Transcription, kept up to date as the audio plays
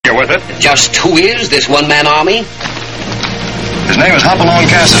it. Just who is this one-man army? His name is Hopalong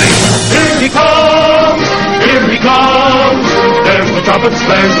Cassidy. Here he comes! Here he comes! There's the trumpets,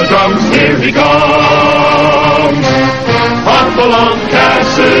 there's the drums. Here he comes! Hopalong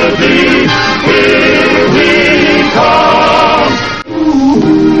Cassidy. Here he comes!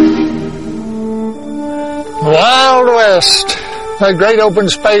 Wild West. A great open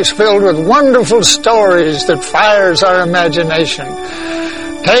space filled with wonderful stories that fires our imagination.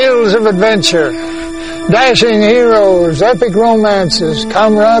 Tales of adventure, dashing heroes, epic romances,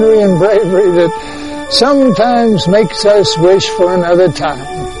 camaraderie and bravery that sometimes makes us wish for another time.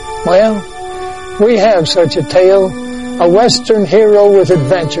 Well, we have such a tale, a Western hero with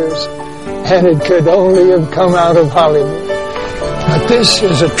adventures, and it could only have come out of Hollywood. But this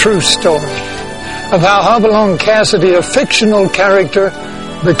is a true story of how Hopalong Cassidy, a fictional character,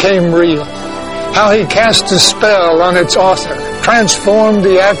 became real. How he cast a spell on its author, transformed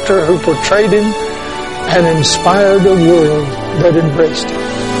the actor who portrayed him, and inspired a world that embraced him.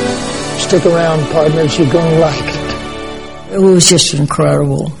 Stick around, partners, you're going to like it. It was just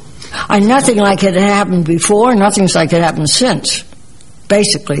incredible. Nothing like it had happened before, nothing's like it happened since,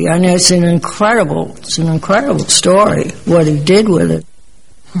 basically. And it's an incredible story, what he did with it.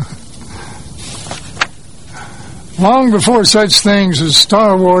 Long before such things as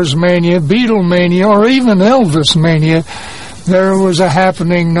Star Wars mania, Beatlemania, or even Elvis mania, there was a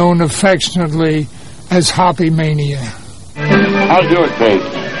happening known affectionately as Hoppy Mania. How's yours taste?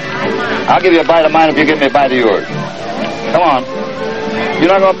 I'll give you a bite of mine if you give me a bite of yours. Come on. You're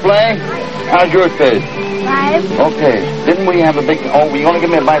not going to play? How's yours taste? 5. Okay. Didn't we have a big... Oh, you're going to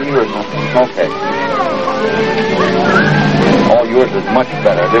give me a bite of yours, huh? Okay. Oh, yours is much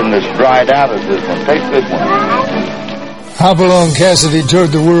better. It isn't as dried out as this one. Taste this one. Hopalong Cassidy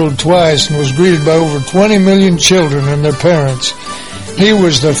toured the world twice and was greeted by over 20 million children and their parents. He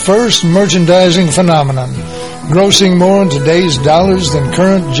was the first merchandising phenomenon, grossing more in today's dollars than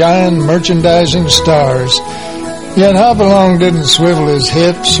current giant merchandising stars. Yet Hopalong didn't swivel his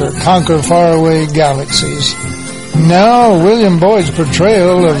hips or conquer faraway galaxies. No, William Boyd's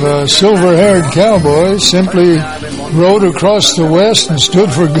portrayal of a silver-haired cowboy simply rode across the West and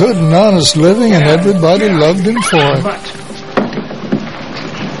stood for good and honest living, and everybody loved him for it.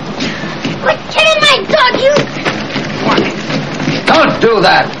 Get in my dog, you... Don't do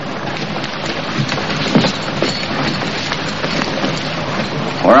that!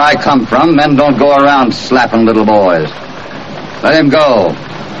 Where I come from, men don't go around slapping little boys. Let him go.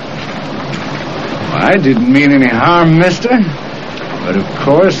 I didn't mean any harm, mister. But of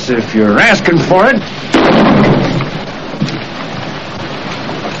course, if you're asking for it...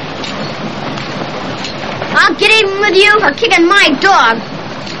 I'll get even with you for kicking my dog.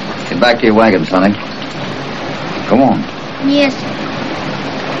 Get back to your wagon, Sonny. Come on. Yes.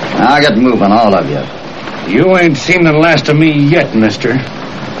 Now get moving, all of you. You ain't seen the last of me yet, mister.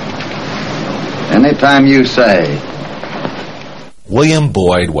 Anytime you say. William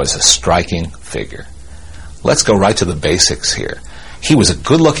Boyd was a striking figure. Let's go right to the basics here. He was a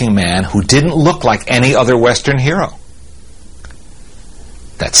good-looking man who didn't look like any other Western hero.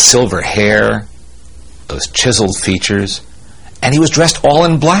 That silver hair, those chiseled features, and he was dressed all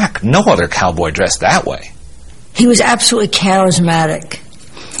in black. No other cowboy dressed that way. He was absolutely charismatic.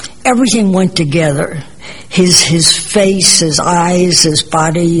 Everything went together. His face, his eyes, his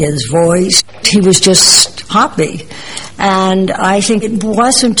body, his voice. He was just Hoppy. And I think it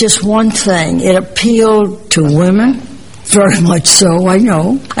wasn't just one thing. It appealed to women, very much so, I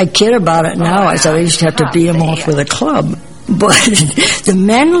know. I kid about it now. I thought I used to have to beat him off with a club. But the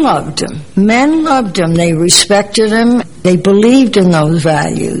men loved him. Men loved him. They respected him. They believed in those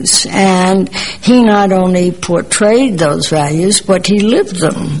values. And he not only portrayed those values, but he lived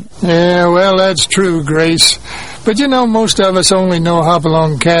them. Yeah, well, that's true, Grace. But you know, most of us only know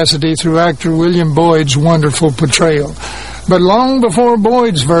Hopalong Cassidy through actor William Boyd's wonderful portrayal. But long before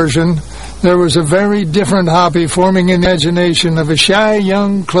Boyd's version, there was a very different Hoppy forming in the imagination of a shy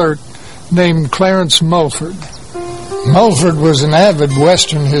young clerk named Clarence Mulford. Mulford was an avid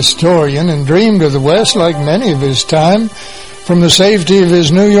Western historian and dreamed of the West like many of his time from the safety of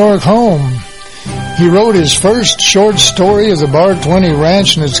his New York home. He wrote his first short story of the Bar 20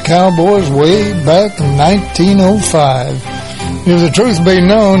 Ranch and its cowboys way back in 1905. If the truth be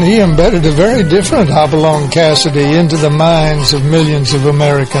known, he embedded a very different Hopalong Cassidy into the minds of millions of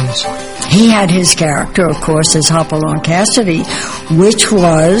Americans. He had his character, of course, as Hopalong Cassidy, which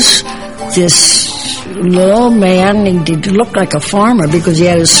was this little man. He looked like a farmer because he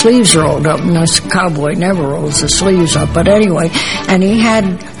had his sleeves rolled up. And a cowboy never rolls his sleeves up. But anyway, and he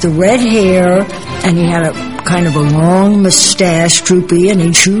had the red hair, and he had a kind of a long mustache, droopy, and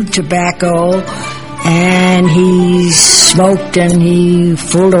he chewed tobacco, and he smoked, and he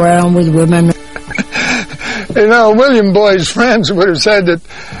fooled around with women. You know, William Boyd's friends would have said that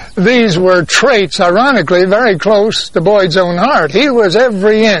these were traits, ironically, very close to Boyd's own heart. He was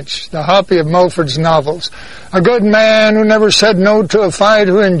every inch the Hoppy of Mulford's novels. A good man who never said no to a fight,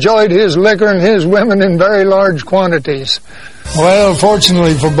 who enjoyed his liquor and his women in very large quantities. Well,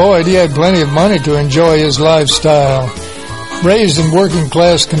 fortunately for Boyd, he had plenty of money to enjoy his lifestyle. Raised in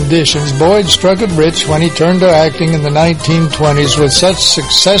working-class conditions, Boyd struck it rich when he turned to acting in the 1920s with such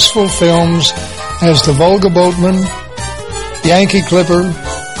successful films as The Volga Boatman, Yankee Clipper,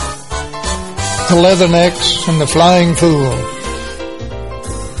 The Leathernecks, and The Flying Fool.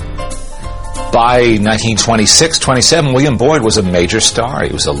 By 1926-27, William Boyd was a major star.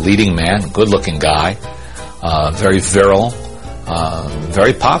 He was a leading man, good-looking guy, very virile,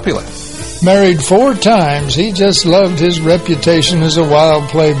 very popular. Married 4 times, he just loved his reputation as a wild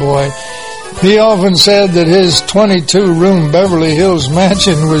playboy. He often said that his 22-room Beverly Hills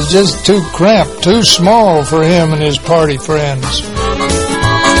mansion was just too cramped, too small for him and his party friends.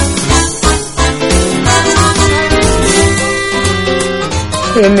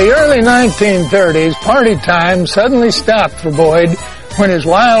 In the early 1930s, party time suddenly stopped for Boyd when his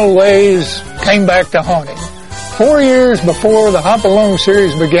wild ways came back to haunt him. 4 years before the Hop Along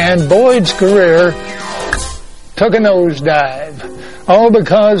series began, Boyd's career took a nosedive, all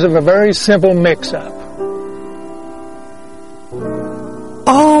because of a very simple mix-up.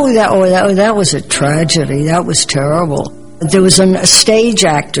 That was a tragedy. That was terrible. There was a stage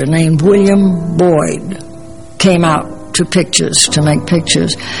actor named William Boyd came out to pictures, to make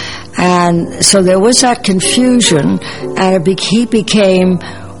pictures. And so there was that confusion, and he became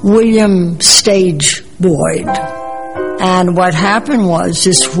William Stage Boyd. And what happened was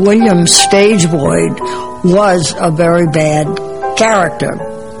this William Stage Boyd was a very bad character,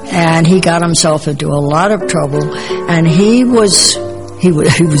 and he got himself into a lot of trouble, and he was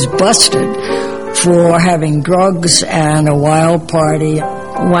busted for having drugs and a wild party.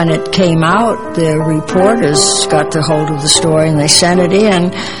 When it came out, the reporters got the hold of the story and they sent it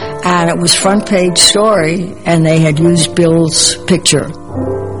in, and it was front page story, and they had used Bill's picture.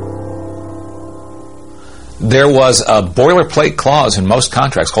 There was a boilerplate clause in most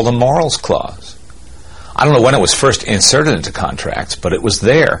contracts called a morals clause. I don't know when it was first inserted into contracts, but it was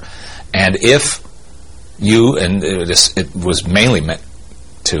there. And if you, and it was mainly meant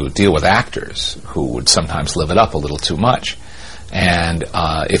to deal with actors who would sometimes live it up a little too much. And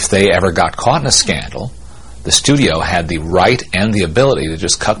if they ever got caught in a scandal, the studio had the right and the ability to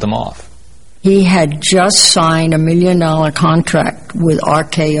just cut them off. He had just signed $1 million contract with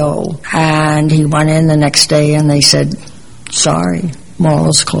RKO, and he went in the next day and they said, sorry,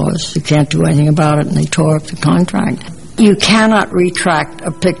 morals clause, you can't do anything about it, and they tore up the contract. You cannot retract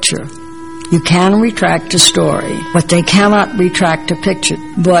a picture. You can retract a story, but they cannot retract a picture.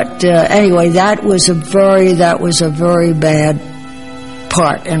 But anyway, that was a very bad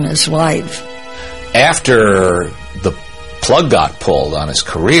part in his life. After the plug got pulled on his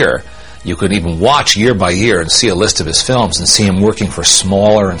career, you could even watch year by year and see a list of his films and see him working for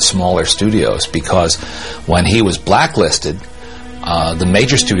smaller and smaller studios, because when he was blacklisted, the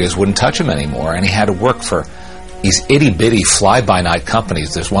major studios wouldn't touch him anymore, and he had to work for these itty-bitty fly-by-night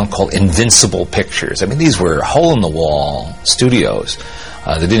companies. There's one called Invincible Pictures. I mean, these were hole-in-the-wall studios.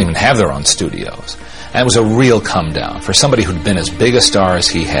 They didn't even have their own studios. And it was a real come-down. For somebody who'd been as big a star as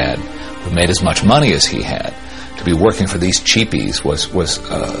he had, who made as much money as he had, to be working for these cheapies was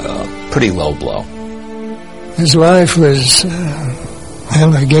a pretty low blow. His life was,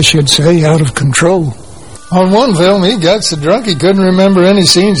 well, I guess you'd say, out of control. On one film, he got so drunk he couldn't remember any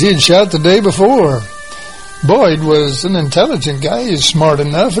scenes he had shot the day before. Boyd was an intelligent guy. He was smart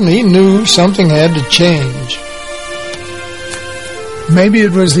enough, and he knew something had to change. Maybe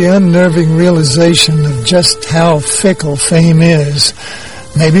it was the unnerving realization of just how fickle fame is.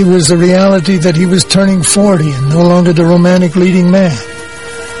 Maybe it was the reality that he was turning 40 and no longer the romantic leading man.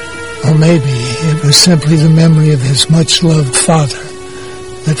 Or maybe it was simply the memory of his much-loved father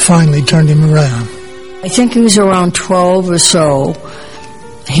that finally turned him around. I think he was around 12 or so.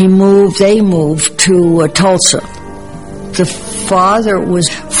 They moved to Tulsa. The father was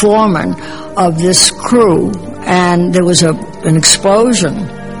foreman of this crew, and there was an explosion.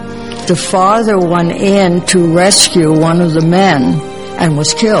 The father went in to rescue one of the men and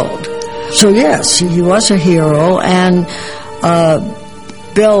was killed. So yes, he was a hero, and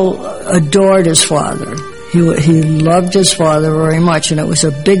Bill adored his father. He loved his father very much, and it was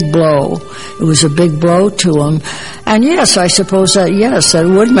a big blow. It was a big blow to him. And yes, I suppose that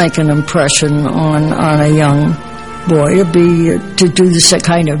would make an impression on a young boy to do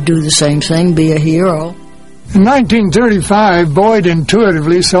the same thing, be a hero. In 1935, Boyd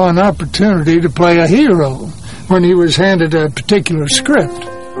intuitively saw an opportunity to play a hero when he was handed a particular script.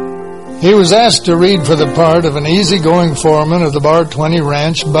 He was asked to read for the part of an easygoing foreman of the Bar 20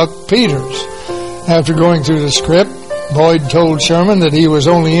 Ranch, Buck Peters. After going through the script, Boyd told Sherman that he was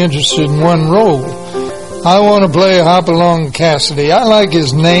only interested in one role. I want to play Hopalong Cassidy. I like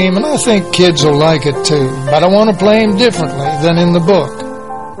his name, and I think kids will like it too, but I want to play him differently than in the book.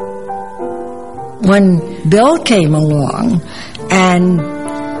 When Bill came along and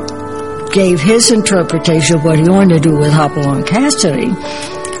gave his interpretation of what he wanted to do with Hopalong Cassidy,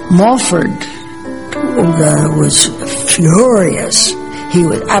 Mulford was furious. He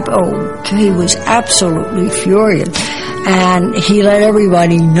was absolutely furious. And he let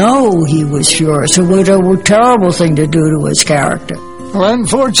everybody know he was furious. It was a terrible thing to do to his character. Well,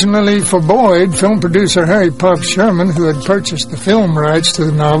 unfortunately for Boyd, film producer Harry Puff Sherman, who had purchased the film rights to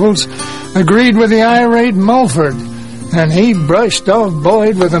the novels, agreed with the irate Mulford, and he brushed off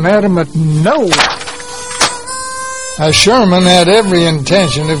Boyd with an adamant no. Sherman had every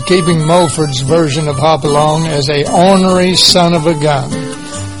intention of keeping Mulford's version of Hopalong as a ornery son of a gun.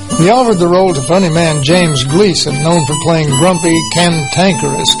 He offered the role to funny man James Gleason, known for playing grumpy,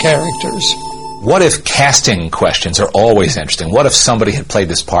 cantankerous characters. What if casting questions are always interesting? What if somebody had played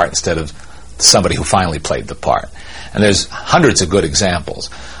this part instead of somebody who finally played the part? And there's hundreds of good examples.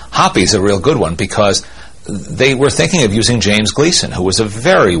 Hoppy's a real good one because they were thinking of using James Gleason, who was a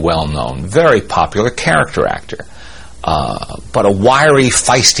very well-known, very popular character actor, but a wiry,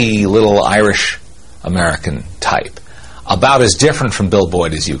 feisty little Irish-American type, about as different from Bill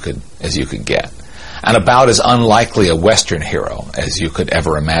Boyd as you could get, and about as unlikely a Western hero as you could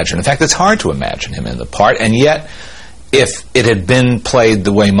ever imagine. In fact, it's hard to imagine him in the part, and yet, if it had been played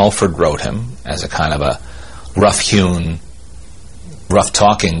the way Mulford wrote him, as a kind of a rough-hewn,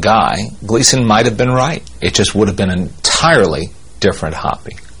 rough-talking guy, Gleason might have been right. It just would have been an entirely different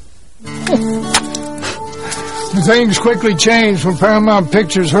Hoppy. Things quickly changed when Paramount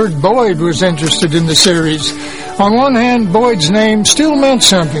Pictures heard Boyd was interested in the series. On one hand, Boyd's name still meant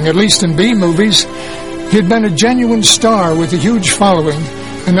something, at least in B-movies. He'd been a genuine star with a huge following.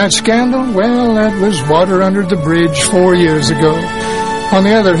 And that scandal, well, that was water under the bridge 4 years ago. On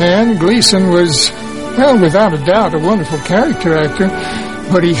the other hand, Gleason was, well, without a doubt, a wonderful character actor,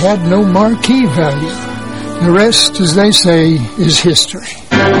 but he had no marquee value. The rest, as they say, is history.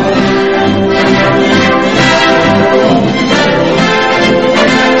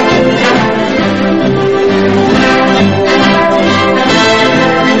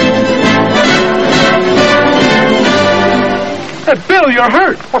 Bill, you're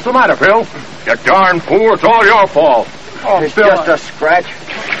hurt. What's the matter, Bill? You darn fool, it's all your fault. Oh, it's Bill, just a scratch.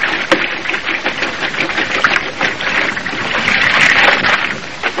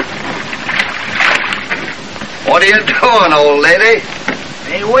 What are you doing, old lady?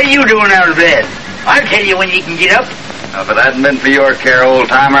 Hey, what are you doing out of bed? I'll tell you when you can get up. Now, if it hadn't been for your care,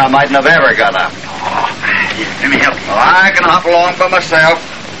 old-timer, I mightn't have ever got up. Let me help you. Well, I can hop along by myself.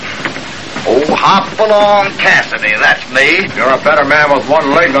 Oh, Hopalong Cassidy, that's me. You're a better man with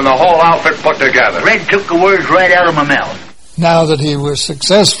one leg than the whole outfit put together. Red took the words right out of my mouth. Now that he was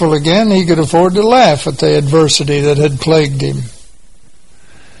successful again, he could afford to laugh at the adversity that had plagued him.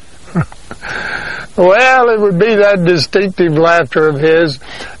 Well, it would be that distinctive laughter of his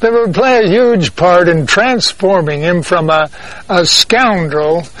that would play a huge part in transforming him from a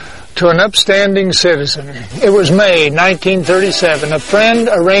scoundrel to an upstanding citizen. It was May 1937. A friend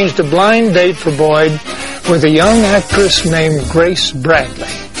arranged a blind date for Boyd with a young actress named Grace Bradley.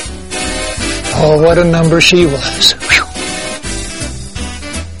 Oh, what a number she was. Whew.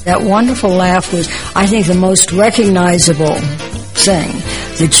 That wonderful laugh was, I think, the most recognizable thing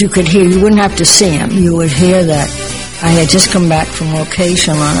that you could hear. You wouldn't have to see him. You would hear that. I had just come back from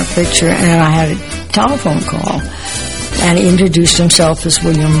location on a picture, and I had a telephone call. And he introduced himself as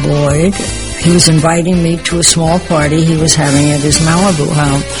William Boyd. He was inviting me to a small party he was having at his Malibu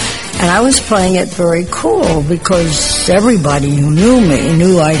home. And I was playing it very cool because everybody who knew me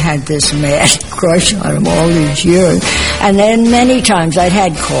knew I had this mad crush on him all these years. And then many times I'd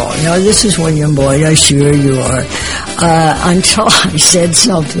had call, you know, this is William Boyd, I sure you are. Until I said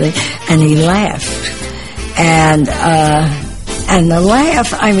something and he laughed. And the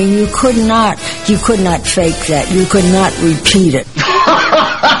laugh, I mean, you could not fake that. You could not repeat it.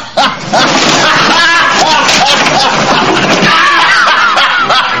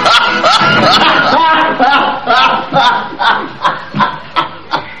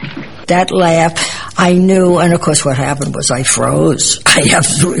 that laugh, I knew, and of course what happened was I froze. I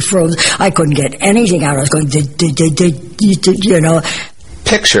absolutely froze. I couldn't get anything out. I was going, you know.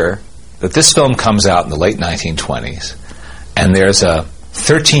 Picture that this film comes out in the late 1920s, and there's a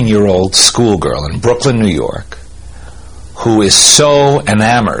 13-year-old schoolgirl in Brooklyn, New York, who is so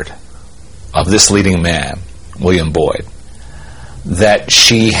enamored of this leading man, William Boyd, that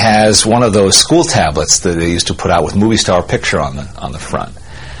she has one of those school tablets that they used to put out with movie star picture on the front,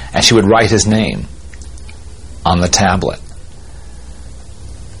 and she would write his name on the tablet.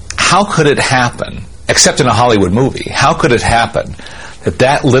 How could it happen, except in a Hollywood movie, how could it happen that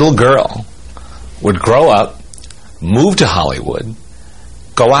that little girl would grow up, move to Hollywood,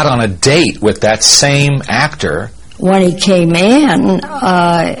 go out on a date with that same actor? When he came in,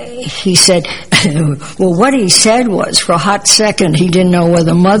 he said, well, what he said was, for a hot second, he didn't know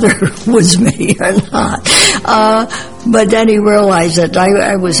whether Mother was me or not. But then he realized that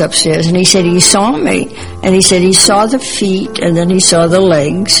I was upstairs, and he said he saw me. And he said he saw the feet, and then he saw the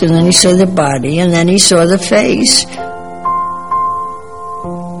legs, and then he saw the body, and then he saw the face.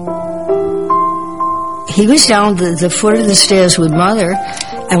 He was down the foot of the stairs with Mother,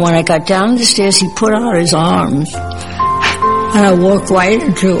 and when I got down the stairs, he put out his arms, and I walked right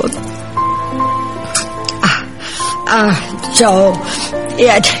into him. So,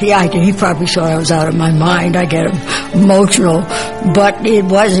 yeah, he probably thought I was out of my mind. I get emotional, but it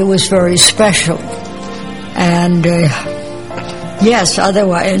was very special, and yes,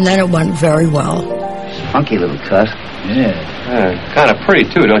 otherwise, and then it went very well. Funky little cut. Yeah. Kind of pretty,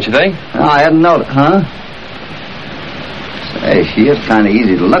 too, don't you think? Oh, I hadn't noticed, huh? Say, she is kind of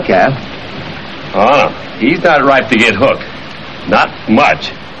easy to look at. Oh, he's not ripe to get hooked. Not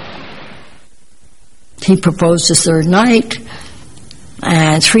much. He proposed the third night,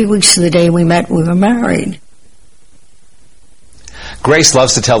 and 3 weeks to the day we met, we were married. Grace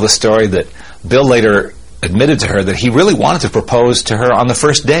loves to tell the story that Bill later admitted to her that he really wanted to propose to her on the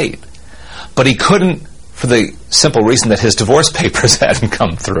first date, but he couldn't for the simple reason that his divorce papers hadn't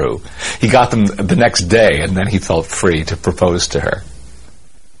come through. He got them the next day, and then he felt free to propose to her.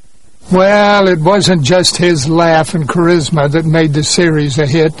 Well, it wasn't just his laugh and charisma that made the series a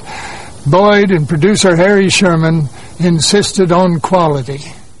hit. Boyd and producer Harry Sherman insisted on quality.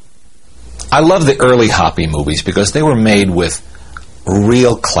 I love the early Hoppy movies because they were made with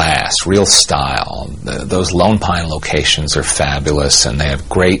real class, real style. Those Lone Pine locations are fabulous, and they have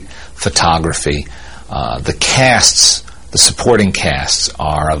great photography. The casts, the supporting casts,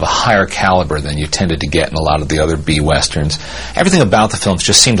 are of a higher caliber than you tended to get in a lot of the other B-Westerns. Everything about the films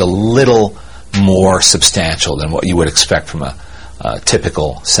just seemed a little more substantial than what you would expect from a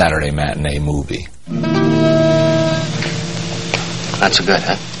typical Saturday matinee movie. Not so good,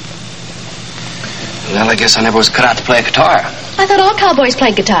 huh? Well, I guess I never was cut out to play a guitar. I thought all cowboys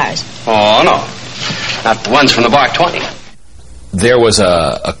played guitars. Oh, no. Not the ones from the Bar 20. There was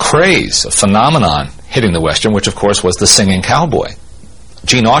a craze, a phenomenon hitting the Western, which of course was the singing cowboy.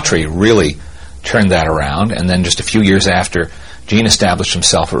 Gene Autry really turned that around, and then just a few years after Gene established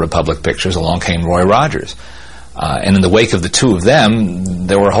himself at Republic Pictures, along came Roy Rogers. And in the wake of the two of them,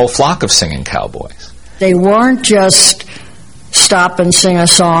 there were a whole flock of singing cowboys. They weren't just stop and sing a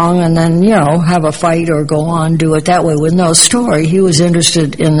song and then, have a fight or go on, do it that way with no story. He was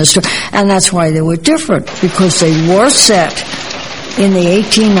interested in the story. And that's why they were different, because they were set in the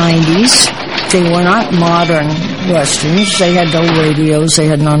 1890s. They were not modern Westerns. They had no radios. They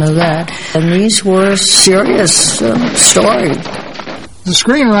had none of that. And these were serious stories. The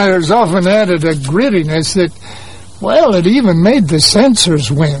screenwriters often added a grittiness that, well, it even made the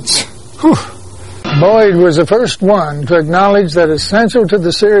censors wince. Whew. Boyd was the first one to acknowledge that essential to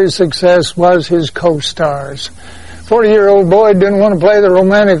the series' success was his co-stars. 40-year-old Boyd didn't want to play the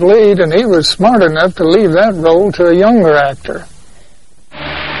romantic lead, and he was smart enough to leave that role to a younger actor.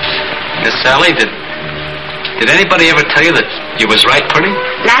 Miss Sally, did anybody ever tell you that you was right pretty?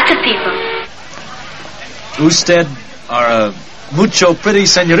 Lots of people. Usted are a mucho pretty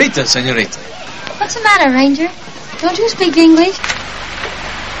señorita, señorita. What's the matter, Ranger? Don't you speak English?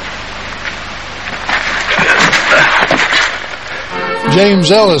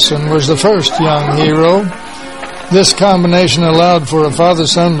 James Ellison was the first young hero. This combination allowed for a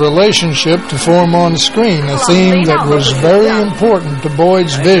father-son relationship to form on screen, a theme that was very important to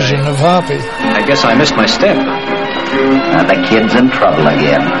Boyd's vision of Hoppy. I guess I missed my step. The kid's in trouble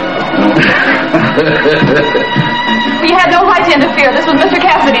again. We had no right to interfere. This was Mr.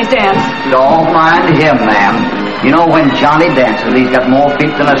 Cassidy's dance. Don't mind him, ma'am. You know, when Johnny dances, he's got more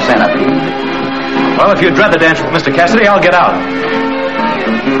feet than a centipede. Well, if you'd rather dance with Mr. Cassidy, I'll get out.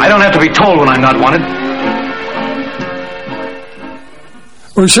 I don't have to be told when I'm not wanted.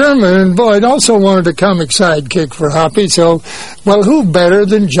 Well, Sherman and Boyd also wanted a comic sidekick for Hoppy, so, well, who better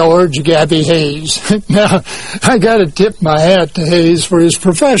than George Gabby Hayes? Now, I gotta tip my hat to Hayes for his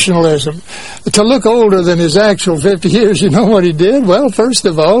professionalism. To look older than his actual 50 years, you know what he did? Well, first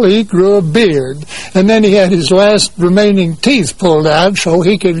of all, he grew a beard, and then he had his last remaining teeth pulled out so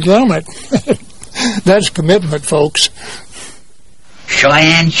he could gum it. That's commitment, folks.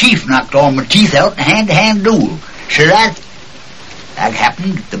 Cheyenne Chief knocked all my teeth out in a hand-to-hand duel. See that? That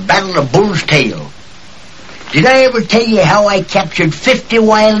happened at the Battle of Bull's Tail. Did I ever tell you how I captured 50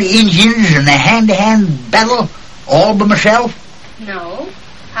 wild Indians in a hand-to-hand battle all by myself? No.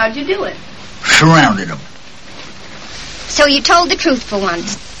 How'd you do it? Surrounded them. So you told the truth for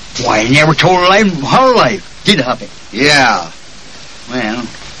once. Why, I never told a lie in my whole life, did Hoppy? Yeah. Well,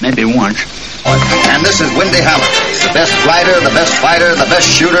 maybe once. And this is Windy Hammond, the best rider, the best fighter, the best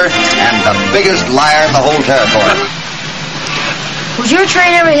shooter, and the biggest liar in the whole territory. Was your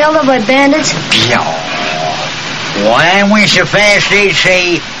train ever held up by bandits? No. Why, I went so fast they'd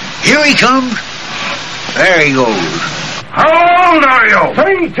say, here he comes. There he goes. How old are you?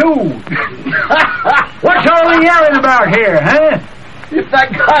 32. What's all the yelling about here, huh? If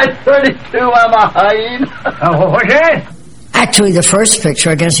that guy's 32, I'm a hyena. What's that? Actually, the first picture,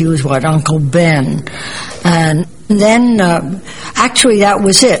 I guess he was, Uncle Ben. And then, actually, that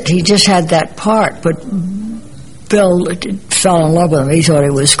was it. He just had that part, but Bill fell in love with him. He thought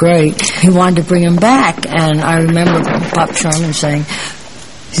it was great. He wanted to bring him back, and I remember Pop Sherman saying,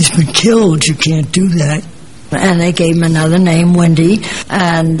 he's been killed, you can't do that. And they gave him another name, Wendy,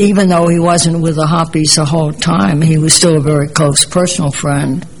 and even though he wasn't with the Hoppies the whole time, he was still a very close personal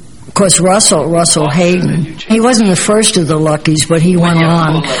friend. Of course, Russell Hayden, he wasn't the first of the Luckies, but he went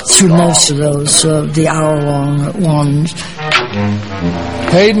on through most of those, the hour-long ones.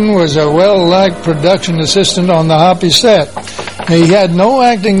 Hayden was a well-liked production assistant on the Hoppy set. He had no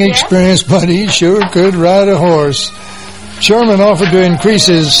acting experience, but he sure could ride a horse. Sherman offered to increase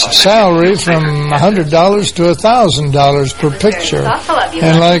his salary from $100 to $1,000 per picture.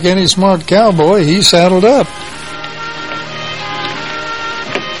 And like any smart cowboy, he saddled up.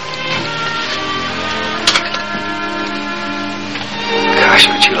 Gosh,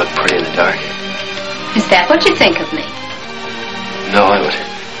 but you look pretty in the dark. Is that what you think of me? No,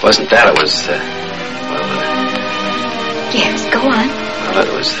 it wasn't that. It was, Yes, go on. well,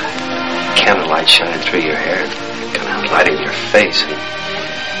 it was the candlelight shining through your hair, kind of lighting your face.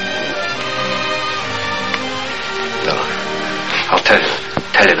 No, I'll tell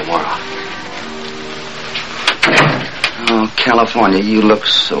you tomorrow. Oh, California, you look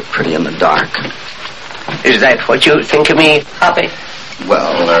so pretty in the dark. Is that what you think of me, Hoppy?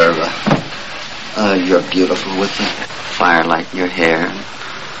 Well, you're beautiful with the firelight in your hair,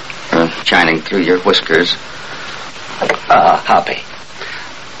 shining through your whiskers. Hoppy.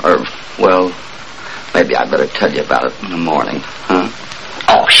 Or, well, maybe I better tell you about it in the morning, huh?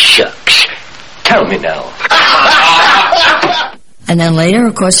 Oh, shucks. Tell me now. And then later,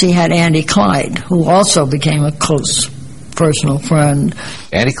 of course, he had Andy Clyde, who also became a close personal friend.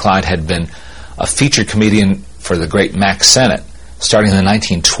 Andy Clyde had been a featured comedian for the great Mack Sennett starting in the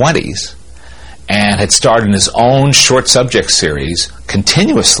 1920s and had starred in his own short subject series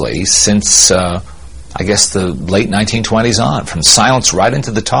continuously since, I guess, the late 1920s on, from silence right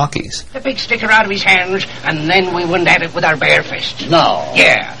into the talkies. The big sticker out of his hands, and then we went at it with our bare fists. No.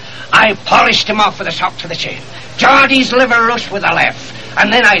 Yeah. I polished him off with a sock to the chin, jawed his liver loose with the left,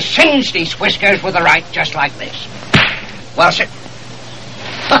 and then I singed his whiskers with the right, just like this. Well, sir.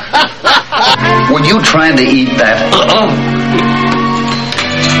 Were you trying to eat that?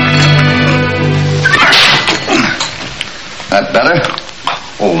 That better?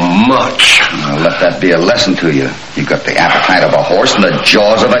 Oh, much. Now, let that be a lesson to you. You got the appetite of a horse and the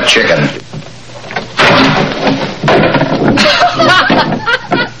jaws of a chicken.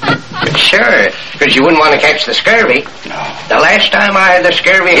 Sure, because you wouldn't want to catch the scurvy. No. The last time I had the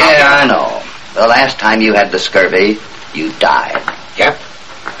scurvy... Yeah, I know. The last time you had the scurvy, you died. Yep,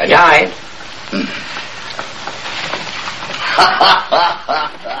 I died.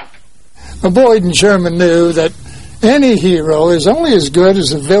 Boyd and Sherman knew that any hero is only as good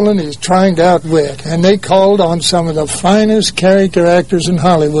as the villain he's trying to outwit, and they called on some of the finest character actors in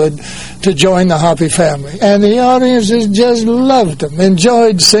Hollywood to join the Hoppy family. And the audiences just loved them,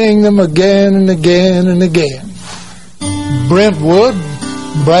 enjoyed seeing them again and again and again. Brent Wood,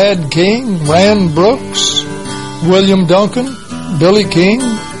 Brad King, Rand Brooks, William Duncan, Billy King,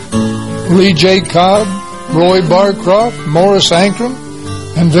 Lee J. Cobb, Roy Barcroft, Morris Ankrum,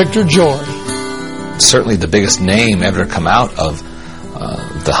 and Victor Joy. Certainly the biggest name ever to come out of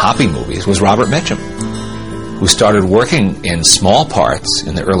the Hoppy movies was Robert Mitchum, who started working in small parts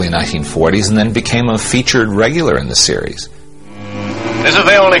in the early 1940s and then became a featured regular in the series. This is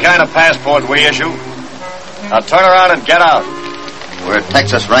the only kind of passport we issue. Now turn around and get out. We're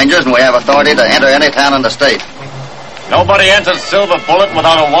Texas Rangers, and we have authority to enter any town in the state. Nobody enters Silver Bullet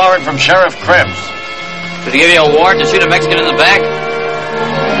without a warrant from Sheriff Krebs. Did he give you a warrant to shoot a Mexican in the back?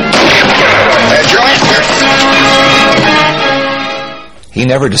 He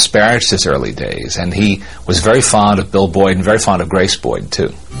never disparaged his early days, and he was very fond of Bill Boyd and very fond of Grace Boyd,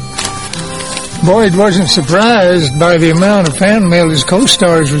 too. Boyd wasn't surprised by the amount of fan mail his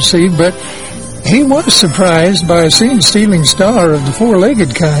co-stars received, but he was surprised by a scene-stealing star of the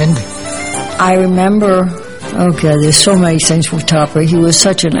four-legged kind. I remember, there's so many things with Topper. He was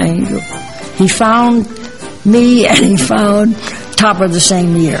such an angel. He found me and he found Topper the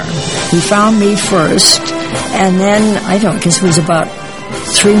same year. He found me first, and then, I guess it was about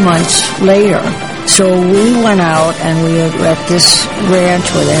 3 months later. So we went out and we were at this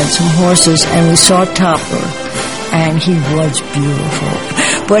ranch where they had some horses, and we saw Topper, and he was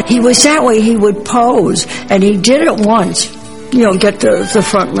beautiful. But he was that way, he would pose, and he did it once. Get the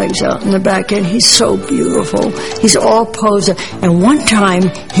front legs out and the back end. He's so beautiful. He's all posing. And one time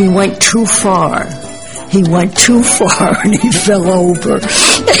he went too far. He went too far and he fell over.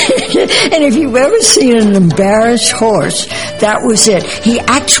 And if you've ever seen an embarrassed horse, that was it. He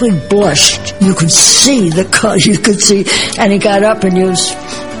actually blushed. You could see the color. You could see. And he got up and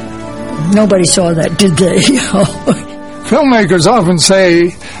nobody saw that, did they? Filmmakers often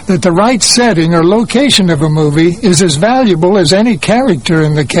say that the right setting or location of a movie is as valuable as any character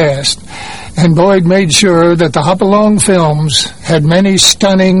in the cast. And Boyd made sure that the Hopalong films had many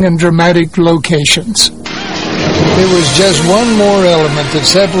stunning and dramatic locations. It was just one more element that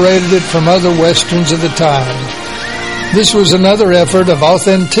separated it from other westerns of the time. This was another effort of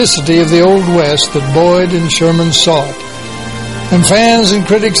authenticity of the Old West that Boyd and Sherman sought. And fans and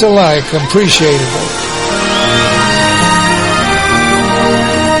critics alike appreciated it.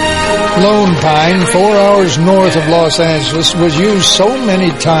 Lone Pine, 4 hours north of Los Angeles, was used so many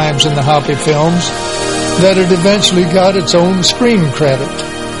times in the Hoppe films that it eventually got its own screen credit.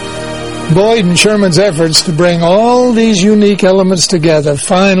 Boyd and Sherman's efforts to bring all these unique elements together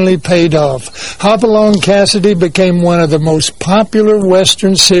finally paid off. Hopalong Cassidy became one of the most popular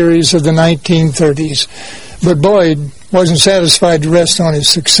Western series of the 1930s. But Boyd wasn't satisfied to rest on his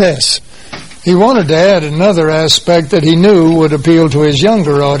success. He wanted to add another aspect that he knew would appeal to his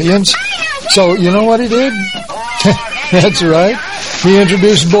younger audience. So, you know what he did? That's right. He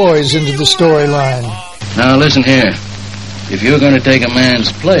introduced boys into the storyline. Now, listen here. If you're going to take a man's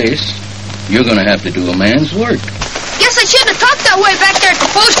place, you're going to have to do a man's work. Guess I shouldn't have talked that way back there at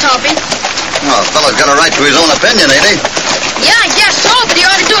the post, Hoppy. Well, a fellow's got a right to his own opinion, ain't he? Yeah, I guess so, but he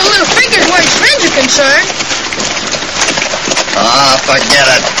ought to do a little figures where his friends are concerned. Forget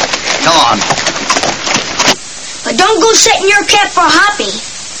it. Come on. But don't go setting your cap for Hoppy.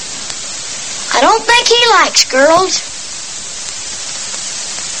 I don't think he likes girls.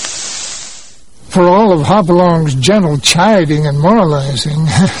 For all of Hopalong's gentle chiding and moralizing,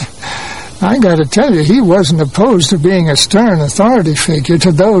 I gotta tell you, he wasn't opposed to being a stern authority figure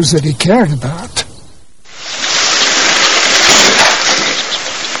to those that he cared about.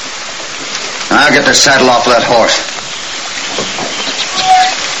 I'll get the saddle off of that horse.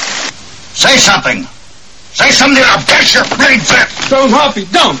 Say something. Say something or I'll dash your brains in. Don't, Hoppy,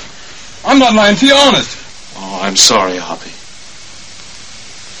 don't. I'm not lying to you, honest. Oh, I'm sorry, Hoppy.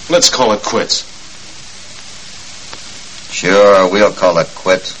 Let's call it quits. Sure, we'll call it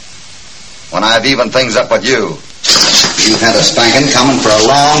quits. When I've evened things up with you. You've had a spanking coming for a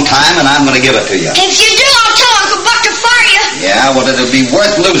long time, and I'm going to give it to you. If you do, I'll tell Uncle Buck to fire you. Yeah, well, it'll be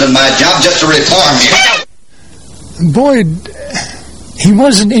worth losing my job just to reform you. Boyd, he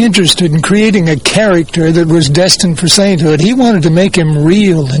wasn't interested in creating a character that was destined for sainthood. He wanted to make him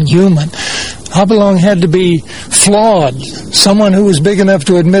real and human. Hopalong had to be flawed, someone who was big enough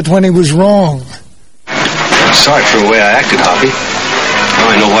to admit when he was wrong. I'm sorry for the way I acted, Hoppy. Now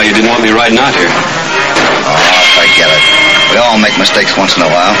I know why you didn't want me riding out here. Oh, forget it. We all make mistakes once in a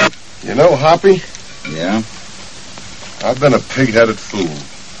while. You know, Hoppy? Yeah? I've been a pig-headed fool.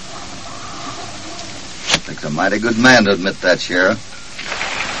 Takes a mighty good man to admit that, Sheriff.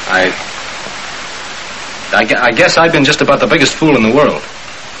 I guess I've been just about the biggest fool in the world.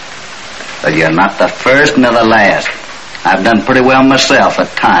 But you're not the first nor the last. I've done pretty well myself at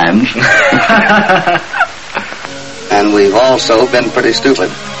times. And we've also been pretty stupid.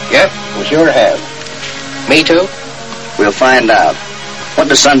 Yep, we sure have. Me too? We'll find out. What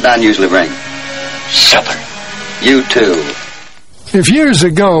does sundown usually bring? Supper. You too. If years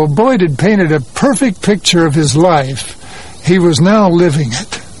ago Boyd had painted a perfect picture of his life, he was now living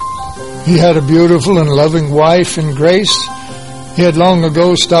it. He had a beautiful and loving wife in Grace. He had long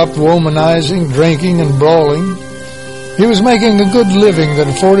ago stopped womanizing, drinking, and brawling. He was making a good living that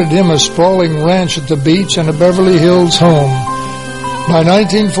afforded him a sprawling ranch at the beach and a Beverly Hills home. By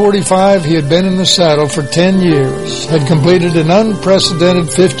 1945, he had been in the saddle for 10 years, had completed an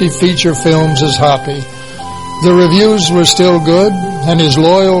unprecedented 50 feature films as Hoppy. The reviews were still good, and his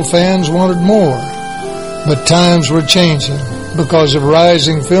loyal fans wanted more. But times were changing. Because of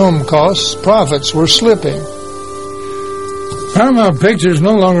rising film costs, profits were slipping. Paramount Pictures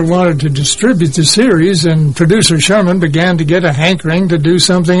no longer wanted to distribute the series, and producer Sherman began to get a hankering to do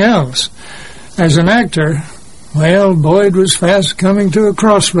something else. As an actor, well, Boyd was fast coming to a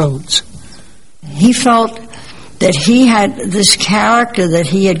crossroads. He felt that he had this character that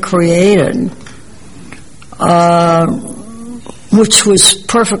he had created, which was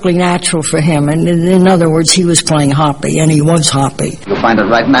perfectly natural for him. And in other words, he was playing Hoppy, and he was Hoppy. You'll find it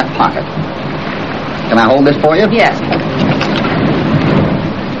right in that pocket. Can I hold this for you? Yes.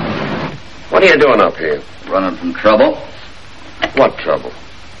 What are you doing up here? Running from trouble. What trouble?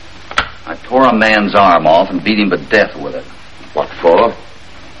 I tore a man's arm off and beat him to death with it. What for?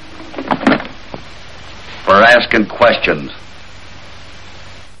 For asking questions.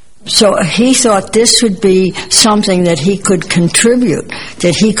 So he thought this would be something that he could contribute,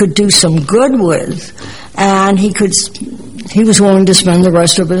 that he could do some good with, and he was willing to spend the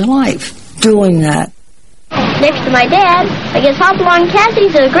rest of his life doing that. Next to my dad, I guess Hopalong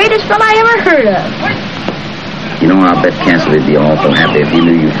Cassidy's the greatest fella I ever heard of. You know, I bet Cassidy'd be awful happy if he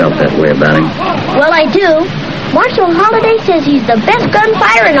knew you felt that way about him. Well, I do. Marshal Holliday says he's the best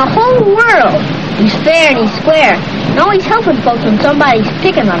gunfighter in the whole world. He's fair and he's square, and always helping folks when somebody's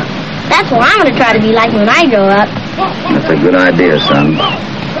picking on him. That's what I'm going to try to be like when I grow up. That's a good idea, son.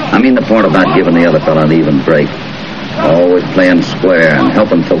 I mean the part about giving the other fella an even break. Always playing square and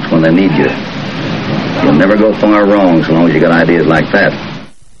helping folks when they need you. You'll never go far wrong so long as you got ideas like that.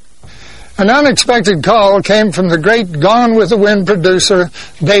 An unexpected call came from the great Gone with the Wind producer,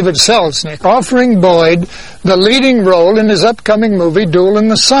 David Selznick, offering Boyd the leading role in his upcoming movie, Duel in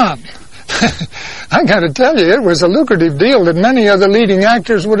the Sun. I got to tell you, it was a lucrative deal that many other leading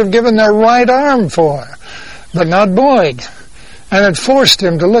actors would have given their right arm for, but not Boyd. And it forced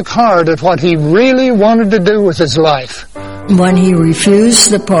him to look hard at what he really wanted to do with his life. When he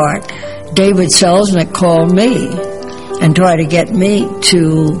refused the part, David Selznick called me and tried to get me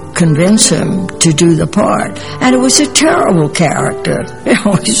to convince him to do the part. And it was a terrible character. It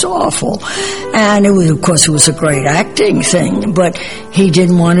was awful. And it was, of course, it was a great acting thing, but he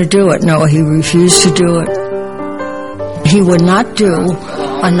didn't want to do it. No, he refused to do it. He would not do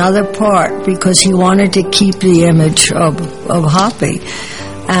another part because he wanted to keep the image of Hoppy.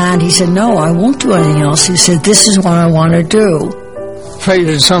 And he said, no, I won't do anything else. He said, this is what I want to do. Fate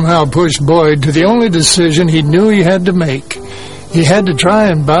had somehow pushed Boyd to the only decision he knew he had to make. He had to try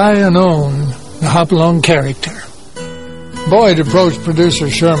and buy and own the Hopalong character. Boyd approached producer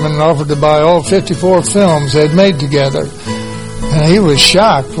Sherman and offered to buy all 54 films they had made together. And he was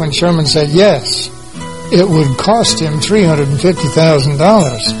shocked when Sherman said yes. It would cost him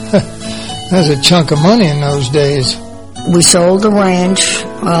 $350,000. That's a chunk of money in those days. We sold the ranch,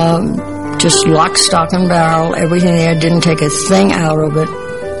 just lock, stock, and barrel. Everything there, didn't take a thing out of it.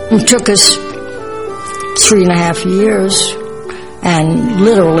 It took us 3.5 years, and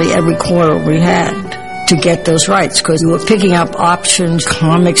literally every quarter we had to get those rights, because we were picking up options,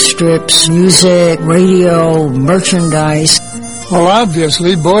 comic strips, music, radio, merchandise. Well,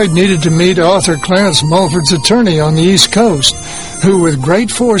 obviously, Boyd needed to meet author Clarence Mulford's attorney on the East Coast, who, with great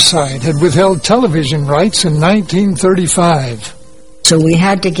foresight, had withheld television rights in 1935. So we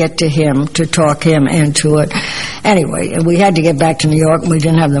had to get to him to talk him into it. Anyway, we had to get back to New York, and we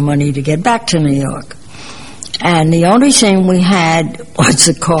didn't have the money to get back to New York. And the only thing we had was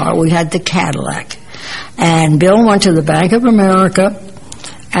the car. We had the Cadillac. And Bill went to the Bank of America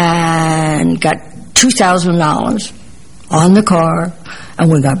and got $2,000 on the car, and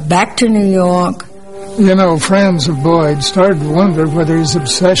we got back to New York. You know, friends of Boyd started to wonder whether his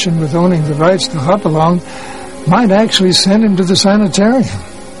obsession with owning the rights to Hopalong might actually send him to the sanitarium.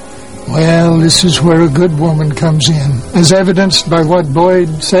 Well, this is where a good woman comes in, as evidenced by what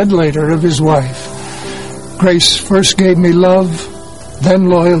Boyd said later of his wife. Grace first gave me love, then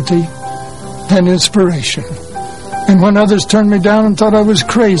loyalty, then inspiration. And when others turned me down and thought I was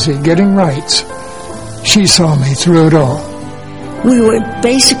crazy getting rights, she saw me through it all. We were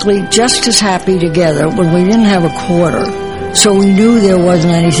basically just as happy together when we didn't have a quarter So we knew there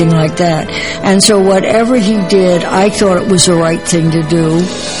wasn't anything like that. And so whatever he did, I thought it was the right thing to do.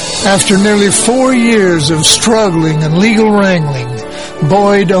 After nearly 4 years of struggling and legal wrangling,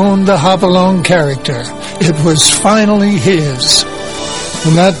 Boyd owned the Hopalong character. It was finally his.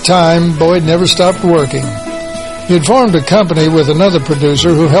 From that time, Boyd never stopped working. He had formed a company with another producer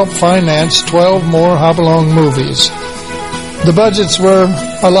who helped finance 12 more Hopalong movies. The budgets were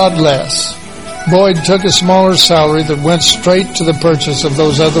a lot less. Boyd took a smaller salary that went straight to the purchase of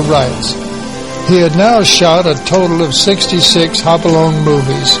those other rights. He had now shot a total of 66 Hopalong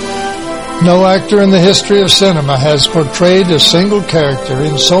movies. No actor in the history of cinema has portrayed a single character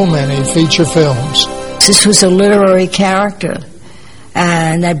in so many feature films. This was a literary character,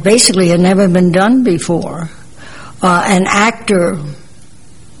 and that basically had never been done before. An actor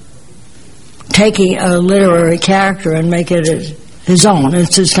taking a literary character and make it his own.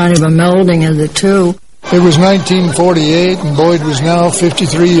 It's just kind of a melding of the two. It was 1948, and Boyd was now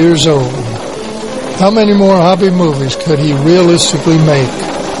 53 years old. How many more Hoppy movies could he realistically make?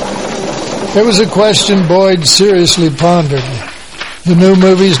 It was a question Boyd seriously pondered. The new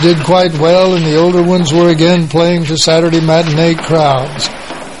movies did quite well, and the older ones were again playing to Saturday matinee crowds.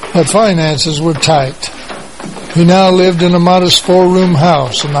 But finances were tight. He now lived in a modest 4-room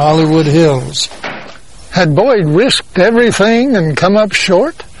house in the Hollywood Hills. Had Boyd risked everything and come up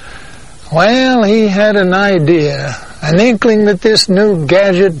short? Well, he had an idea, an inkling that this new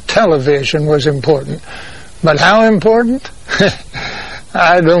gadget television was important. But how important?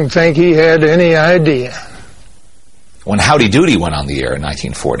 I don't think he had any idea. When Howdy Doody went on the air in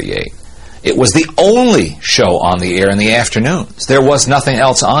 1948, it was the only show on the air in the afternoons. There was nothing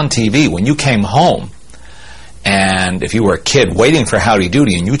else on TV. When you came home, and if you were a kid waiting for Howdy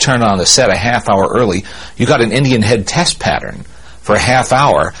Doody and you turned on the set a half hour early, you got an Indian head test pattern for a half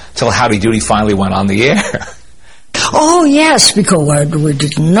hour till Howdy Doody finally went on the air. Oh, yes, because we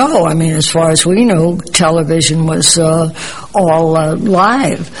didn't know. I mean, as far as we knew, television was all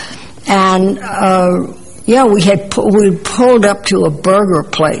live. And, we pulled up to a burger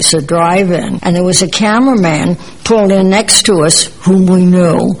place, a drive-in, and there was a cameraman pulled in next to us whom we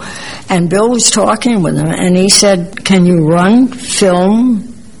knew, and Bill was talking with him, and he said, "Can you run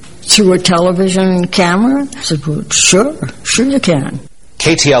film through a television camera?" I said, "Well, sure you can."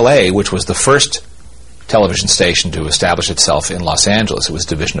 KTLA, which was the first television station to establish itself in Los Angeles, it was a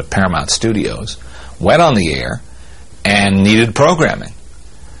division of Paramount Studios, went on the air and needed programming.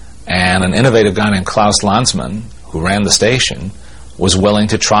 And an innovative guy named Klaus Landsman, who ran the station, was willing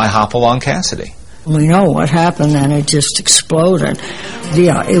to try Hopalong Cassidy. We know what happened, and it just exploded.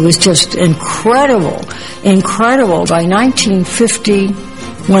 Yeah, it was just incredible. By 1950,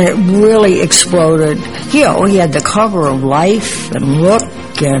 when it really exploded, he had the cover of Life and Look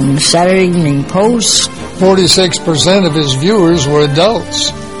and Saturday Evening Post. 46% of his viewers were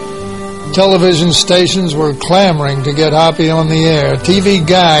adults. Television stations were clamoring to get Hoppy on the air. TV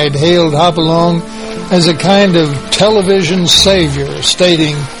Guide hailed Hopalong as a kind of television savior,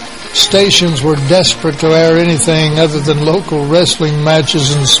 stating stations were desperate to air anything other than local wrestling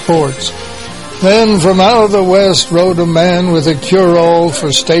matches and sports. Then from out of the West rode a man with a cure-all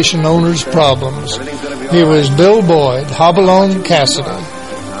for station owners' problems. He was Bill Boyd, Hopalong Cassidy.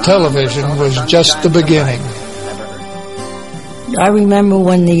 Television was just the beginning. I remember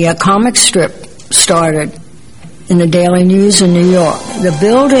when the comic strip started in the Daily News in New York. The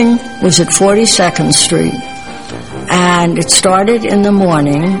building was at 42nd Street, and it started in the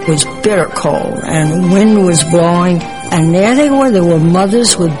morning. It was bitter cold, and wind was blowing, and there they were. There were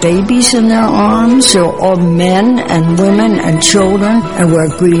mothers with babies in their arms. There were all men and women and children, and we're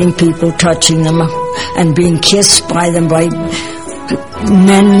greeting people, touching them, and being kissed by them, by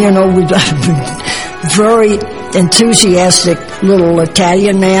men, with very enthusiastic little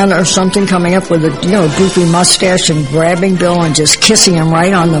Italian man or something coming up with a goofy mustache and grabbing Bill and just kissing him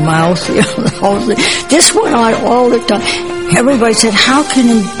right on the mouth. This went on all the time. Everybody said, "How can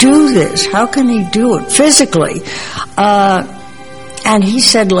he do this? How can he do it physically?" And he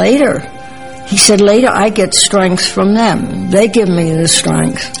said later, "I get strength from them. They give me the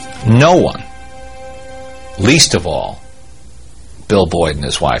strength." No one, least of all Bill Boyd and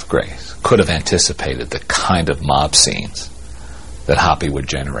his wife Grace, could have anticipated the kind of mob scenes that Hoppy would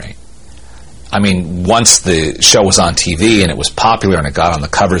generate. I mean, once the show was on TV and it was popular and it got on the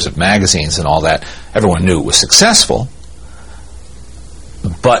covers of magazines and all that, everyone knew it was successful.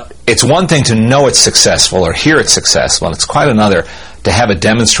 But it's one thing to know it's successful or hear it's successful, and it's quite another to have it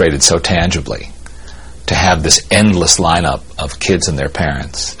demonstrated so tangibly, to have this endless lineup of kids and their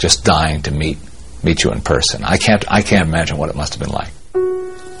parents just dying to meet you in person. I can't imagine what it must have been like.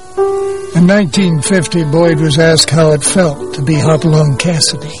 In 1950, Boyd was asked how it felt to be Hopalong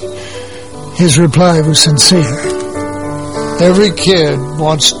Cassidy. His reply was sincere. Every kid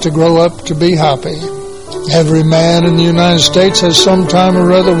wants to grow up to be Hoppy. Every man in the United States has some time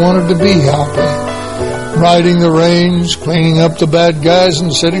or other wanted to be Hoppy. Riding the range, cleaning up the bad guys,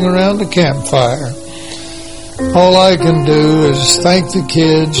 and sitting around the campfire. All I can do is thank the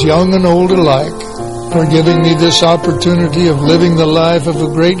kids, young and old alike, for giving me this opportunity of living the life of a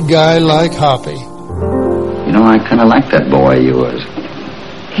great guy like Hoppy. You know, I kind of like that boy of yours.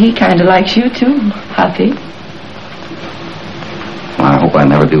 He kind of likes you too, Hoppy. Well, I hope I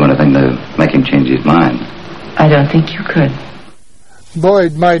never do anything to make him change his mind. I don't think you could.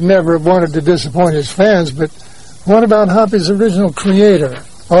 Boyd might never have wanted to disappoint his fans, but what about Hoppy's original creator,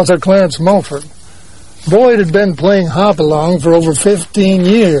 Arthur Clarence Mulford? Boyd had been playing Hopalong for over 15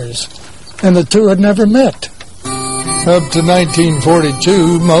 years, and the two had never met. Up to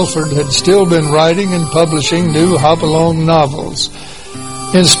 1942, Mulford had still been writing and publishing new Hopalong novels.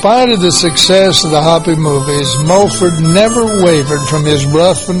 In spite of the success of the Hoppy movies, Mulford never wavered from his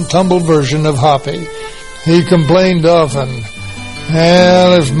rough and tumble version of Hoppy. He complained often,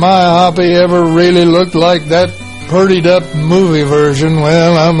 "Well, if my Hoppy ever really looked like that purdied-up movie version,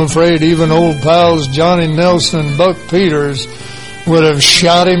 well, I'm afraid even old pals Johnny Nelson and Buck Peters would have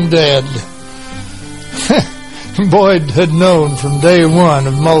shot him dead." Boyd had known from day one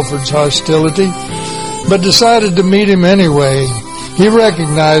of Mulford's hostility, but decided to meet him anyway. He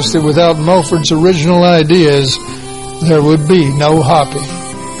recognized that without Mulford's original ideas, there would be no Hoppy.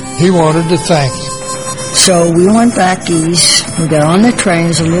 He wanted to thank him. So we went back east. We got on the train. It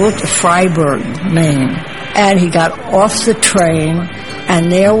was a little Freiburg, Maine. And he got off the train,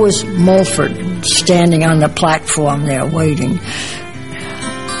 and there was Mulford standing on the platform there waiting.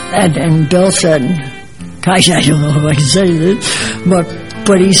 And Bill said, gosh, I don't know if I can say this,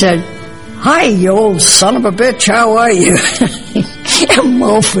 but he said, "Hi, you old son of a bitch, how are you?" And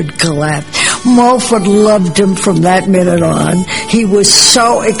Mulford collapsed. Mulford loved him from that minute on. He was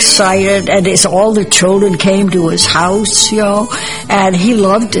so excited, and all the children came to his house, and he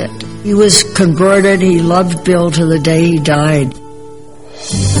loved it. He was converted. He loved Bill to the day he died.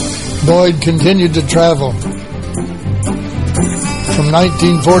 Boyd continued to travel. From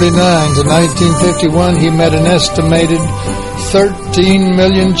 1949 to 1951, he met an estimated 13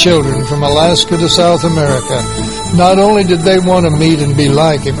 million children from Alaska to South America. Not only did they want to meet and be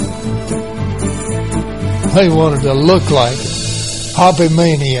like him, they wanted to look like him. Hoppy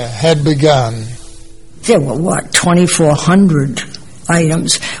Mania had begun. There were, 2,400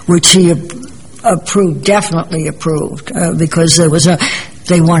 items, which he definitely approved, because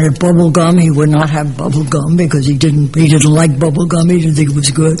they wanted bubble gum. He would not have bubble gum because he didn't like bubble gum. He didn't think it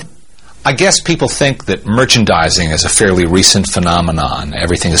was good. I guess people think that merchandising is a fairly recent phenomenon.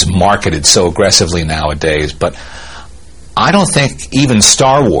 Everything is marketed so aggressively nowadays, but I don't think even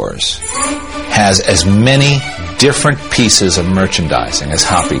Star Wars has as many different pieces of merchandising as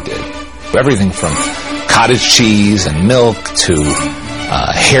Hoppy did. Everything from cottage cheese and milk to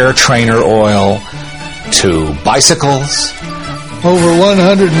hair trainer oil to bicycles. Over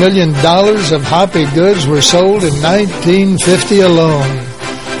 $100 million of Hoppy goods were sold in 1950 alone.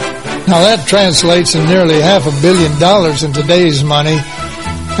 Now that translates in nearly $500 million in today's money,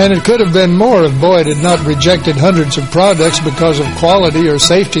 and it could have been more if Boyd had not rejected hundreds of products because of quality or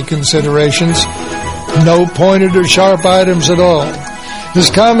safety considerations. No pointed or sharp items at all. His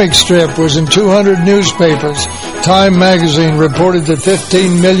comic strip was in 200 newspapers. Time magazine reported that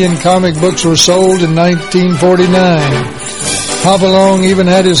 15 million comic books were sold in 1949. Hopalong even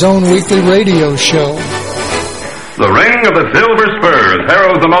had his own weekly radio show. The ring of the Silver Spurs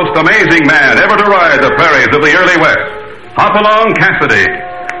heralds the most amazing man ever to ride the prairies of the early West, Hopalong Cassidy.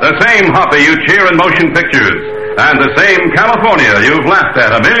 The same Hoppy you cheer in motion pictures, and the same California you've laughed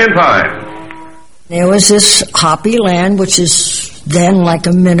at a million times. There was this Hoppy Land, which is then like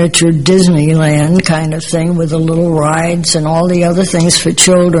a miniature Disneyland kind of thing with the little rides and all the other things for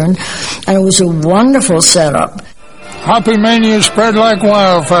children. And it was a wonderful setup. Hoppy Mania spread like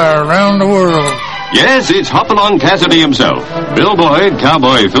wildfire around the world. Yes, it's Hopalong Cassidy himself, Bill Boyd,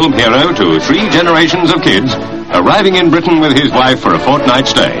 cowboy film hero to 3 generations of kids, arriving in Britain with his wife for a fortnight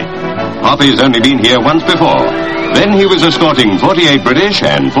stay. Hoppy's only been here once before. Then he was escorting 48 British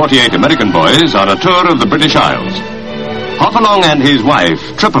and 48 American boys on a tour of the British Isles. Hopalong and his wife,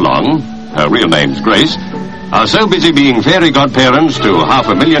 Tripalong, her real name's Grace, are so busy being fairy godparents to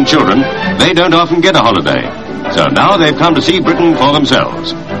 500,000 children, they don't often get a holiday. So now they've come to see Britain for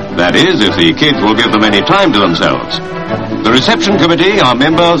themselves. That is, if the kids will give them any time to themselves. The reception committee are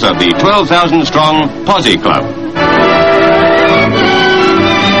members of the 12,000-strong Posse Club.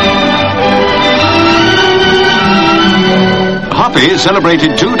 Hoppy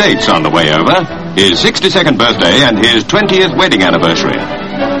celebrated 2 dates on the way over, his 62nd birthday and his 20th wedding anniversary.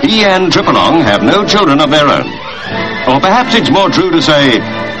 He and Tripalong have no children of their own. Or perhaps it's more true to say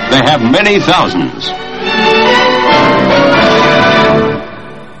they have many thousands.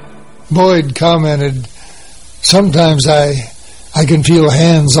 Boyd commented, "Sometimes I can feel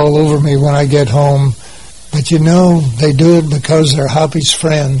hands all over me when I get home, but you know, they do it because they're Hoppy's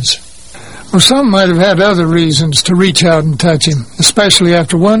friends." Well, some might have had other reasons to reach out and touch him, especially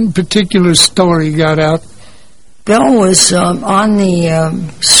after one particular story got out. Bill was on the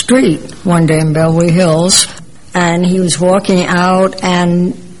street one day in Bellevue Hills, and he was walking out,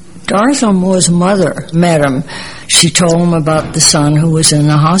 and Dorothy Lamore's mother met him. She told him about the son who was in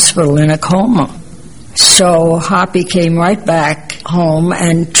the hospital in a coma. So Hoppy came right back home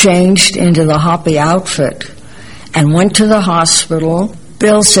and changed into the Hoppy outfit and went to the hospital.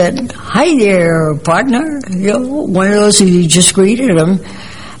 Bill said, "Hi there, partner." You know, one of those who just greeted him.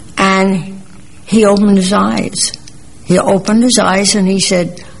 And he opened his eyes. He opened his eyes and he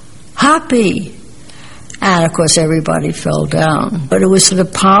said, "Hoppy." And, of course, everybody fell down. But it was the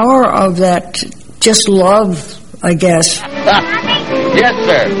power of that just love, I guess. Yes,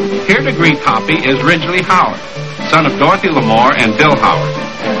 sir. Here to greet Hoppy is Ridgely Howard, son of Dorothy Lamore and Bill Howard.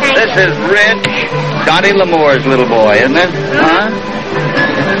 This is Ridge, Dottie Lamore's little boy, isn't it? Huh?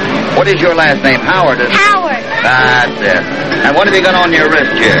 What is your last name? Howard, isn't it? Howard. That's it. And what have you got on your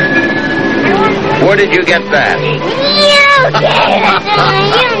wrist here? Where did you get that? You know it.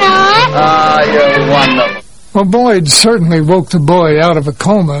 Ah, you're wonderful. Well, Boyd certainly woke the boy out of a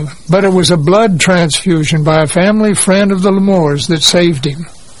coma, but it was a blood transfusion by a family friend of the Lamores that saved him.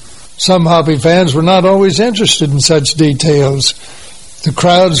 Some Hoppy fans were not always interested in such details. The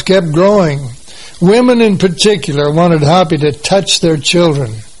crowds kept growing. Women in particular wanted Hoppy to touch their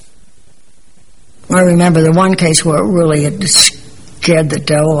children. I remember the one case where it really had scared the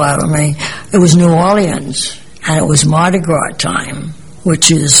devil out of me. It was New Orleans, and it was Mardi Gras time, which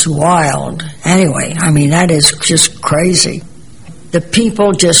is wild. Anyway, I mean, that is just crazy. The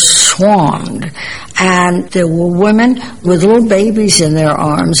people just swarmed, and there were women with little babies in their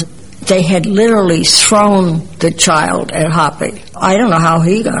arms. They had literally thrown the child at Hoppy. I don't know how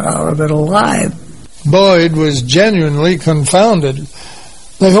he got out of it alive. Boyd was genuinely confounded.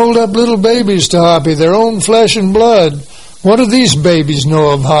 They hold up little babies to Hoppy, their own flesh and blood. What do these babies know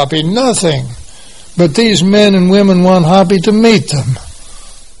of Hoppy? Nothing. But these men and women want Hoppy to meet them.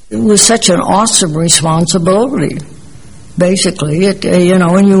 It was such an awesome responsibility, basically,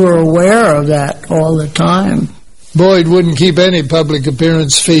 and you were aware of that all the time. Boyd wouldn't keep any public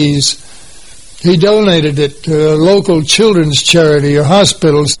appearance fees. He donated it to a local children's charity or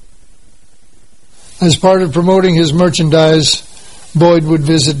hospitals. As part of promoting his merchandise, Boyd would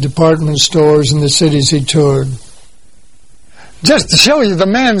visit department stores in the cities he toured. Just to show you the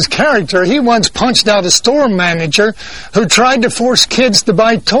man's character, he once punched out a store manager who tried to force kids to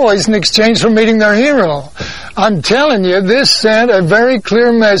buy toys in exchange for meeting their hero. I'm telling you, this sent a very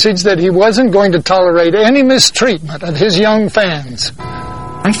clear message that he wasn't going to tolerate any mistreatment of his young fans.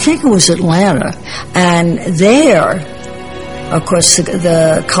 I think it was Atlanta, and there, of course,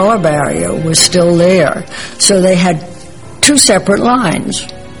 the color barrier was still there, so they had two separate lines.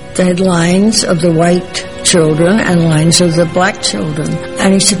 They had lines of the white children and lines of the black children.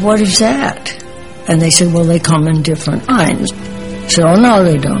 And he said, "What is that?" And they said, "Well, they come in different lines." He said, "Oh, no,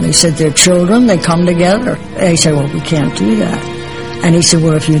 they don't." He said, "They're children, they come together." And he said, "Well, we can't do that." And he said,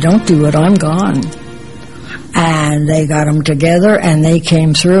 "Well, if you don't do it, I'm gone." And they got them together, and they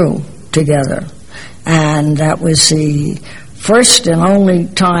came through together. And that was the first and only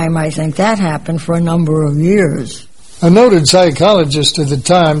time, I think, that happened for a number of years. A noted psychologist at the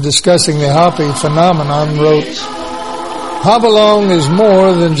time discussing the Hoppy phenomenon wrote, "Hopalong is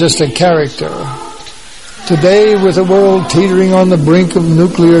more than just a character. Today, with the world teetering on the brink of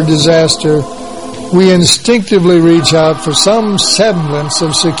nuclear disaster, we instinctively reach out for some semblance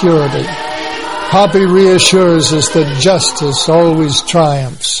of security. Hoppy reassures us that justice always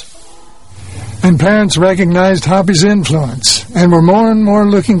triumphs." And parents recognized Hoppy's influence and were more and more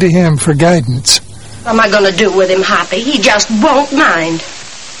looking to him for guidance. What am I going to do with him, Hoppy? He just won't mind.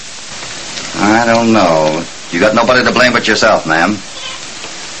 I don't know. You got nobody to blame but yourself, ma'am.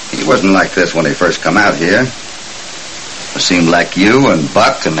 He wasn't like this when he first come out here. It seemed like you and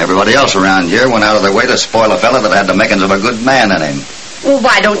Buck and everybody else around here went out of their way to spoil a fella that had the makings of a good man in him. Well,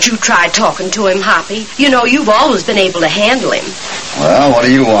 why don't you try talking to him, Hoppy? You know, you've always been able to handle him. Well, what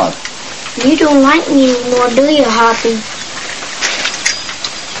do you want? You don't like me anymore, do you, Hoppy?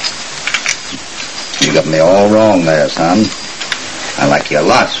 You got me all wrong there, son. I like you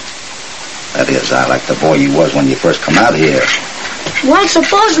lots. That is, I like the boy you was when you first come out here. Well,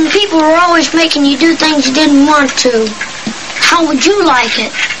 supposing people were always making you do things you didn't want to, how would you like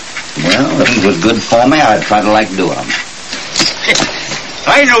it? Well, if it was good for me, I'd try to like doing them.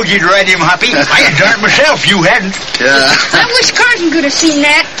 I knowed you'd ride him, Hoppy. I'd done it myself, you hadn't. Yeah. I wish Carson could have seen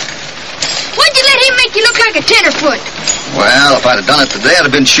that. Why'd you let him make you look like a tenderfoot? Well, if I'd have done it today, I'd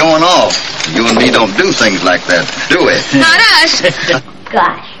have been showing off. You and me don't do things like that, do we? Not us.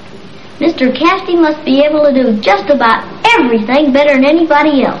 Gosh, Mr. Cassidy must be able to do just about everything better than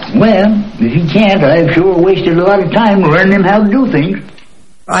anybody else. Well, if he can't, I've sure wasted a lot of time learning him how to do things.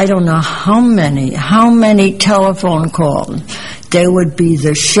 I don't know how many telephone calls. They would be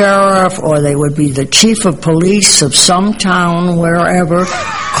the sheriff or they would be the chief of police of some town, wherever,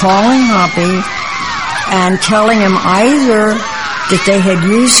 calling Hoppy and telling him either that they had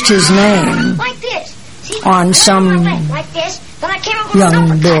used his name on some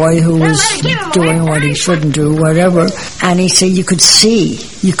young boy who was doing what he shouldn't do, whatever. And he said you could see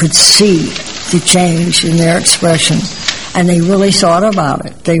the change in their expression. And they really thought about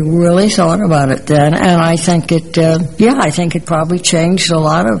it. They really thought about it then. And I think it probably changed a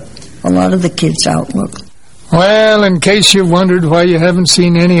lot of the kids' outlook. Well, in case you wondered why you haven't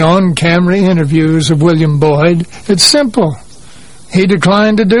seen any on-camera interviews of William Boyd, it's simple. He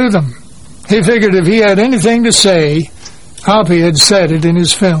declined to do them. He figured if he had anything to say, Hoppy had said it in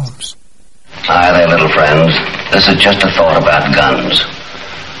his films. Hi there, little friends. This is just a thought about guns.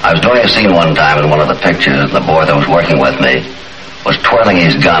 I was doing a scene one time in one of the pictures, and the boy that was working with me was twirling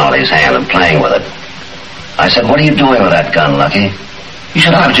his gun on his hand and playing with it. I said, "What are you doing with that gun, Lucky?" He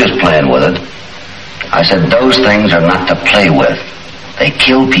said, "I was just playing with it." I said, "Those things are not to play with. They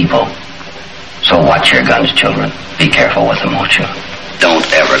kill people. So watch your guns, children. Be careful with them, won't you? Don't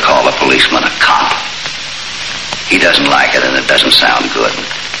ever call a policeman a cop. He doesn't like it and it doesn't sound good.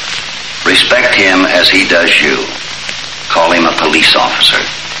 Respect him as he does you. Call him a police officer.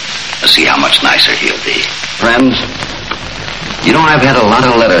 To see how much nicer he'll be." Friends, you know I've had a lot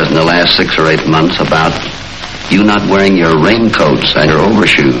of letters in the last 6 or 8 months about you not wearing your raincoats and your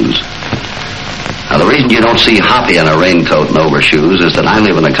overshoes. Now, the reason you don't see Hoppy in a raincoat and overshoes is that I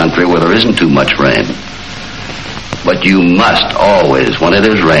live in a country where there isn't too much rain. But you must always, when it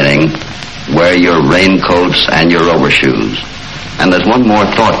is raining, wear your raincoats and your overshoes. And there's one more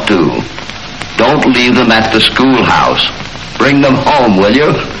thought, too. Don't leave them at the schoolhouse. Bring them home, will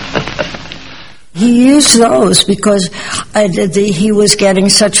you? He used those because he was getting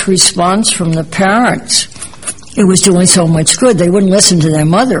such response from the parents. It was doing so much good. They wouldn't listen to their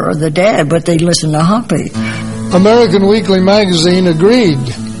mother or the dad, but they'd listen to Hoppy. American Weekly Magazine agreed.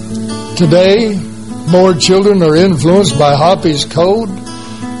 Today, more children are influenced by Hoppy's code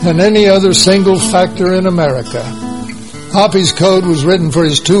than any other single factor in America. Hoppy's code was written for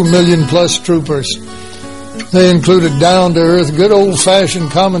his 2 million-plus troopers. They included down-to-earth, good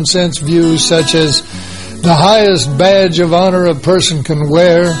old-fashioned common-sense views such as the highest badge of honor a person can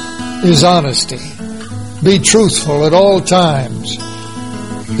wear is honesty. Be truthful at all times.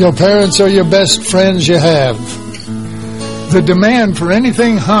 Your parents are your best friends you have. The demand for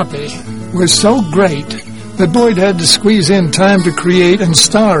anything Hoppy was so great that Boyd had to squeeze in time to create and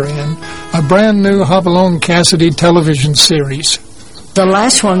star in a brand new Hopalong Cassidy television series. The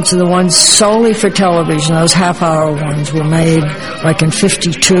last ones are the ones solely for television. Those half-hour ones were made like in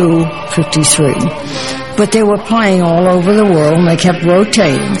 52, 53. But they were playing all over the world, and they kept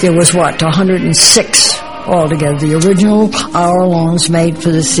rotating. There was, 106 altogether. The original hour-longs made for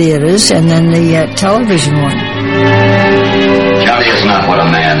the theaters, and then the television one. Charlie, it's not what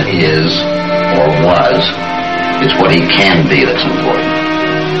a man is or was. It's what he can be that's important.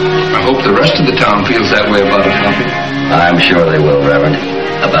 I hope the rest of the town feels that way about it, Hoppy. I'm sure they will, Reverend.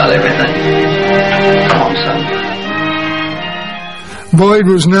 About everything. Come on, son. Boyd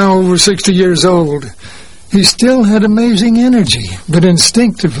was now over 60 years old. He still had amazing energy, but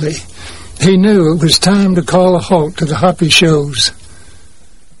instinctively, he knew it was time to call a halt to the Hoppy shows.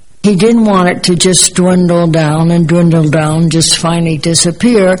 He didn't want it to just dwindle down, just finally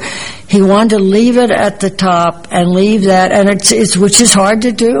disappear. He wanted to leave it at the top and leave that, and it's which is hard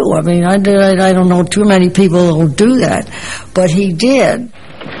to do. I mean, I don't know too many people who will do that, but he did.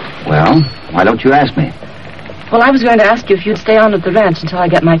 Well, why don't you ask me? Well, I was going to ask you if you'd stay on at the ranch until I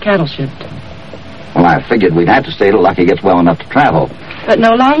get my cattle shipped. Well, I figured we'd have to stay till Lucky gets well enough to travel. But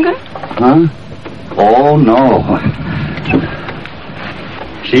no longer? Huh? Oh, no.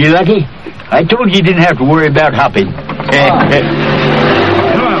 See, Lucky? I told you didn't have to worry about Hoppy.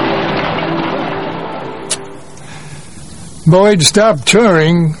 Boyd stopped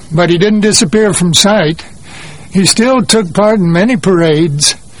touring, but he didn't disappear from sight. He still took part in many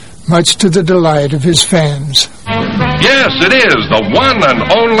parades, much to the delight of his fans. Yes, it is the one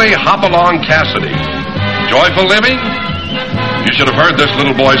and only Hopalong Cassidy. Joyful living? You should have heard this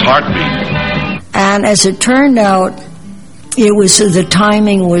little boy's heartbeat. And as it turned out, the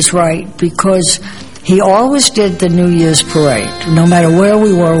timing was right, because he always did the New Year's parade. No matter where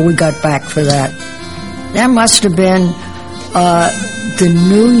we were, we got back for that. That must have been the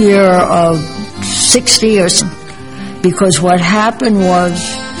New Year of 60 or something, because what happened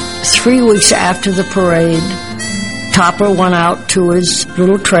was 3 weeks after the parade, Topper went out to his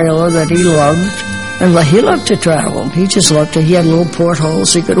little trailer that he loved. And he loved to travel. He just loved it. He had little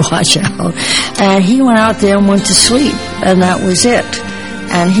portholes he could watch out. And he went out there and went to sleep. And that was it.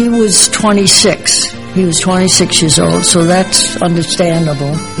 And he was 26. He was 26 years old, so that's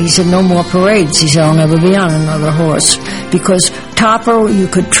understandable. He said, no more parades. He said, I'll never be on another horse. Because Topper, you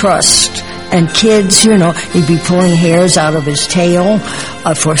could trust. And kids, he'd be pulling hairs out of his tail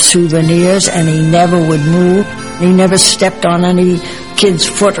for souvenirs, and he never would move. He never stepped on any kid's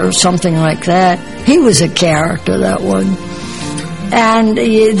foot or something like that. He was a character, that one. And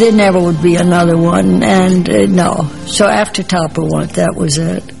there never would be another one, and no. So after Topper went, that was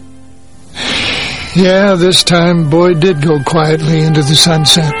it. Yeah, this time Boyd did go quietly into the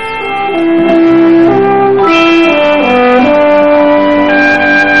sunset.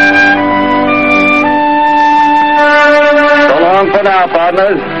 So long for now,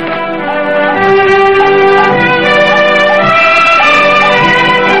 partners.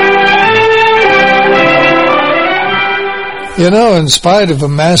 In spite of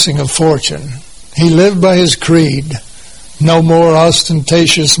amassing a fortune, he lived by his creed. No more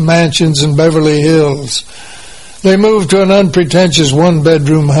ostentatious mansions in Beverly Hills. They moved to an unpretentious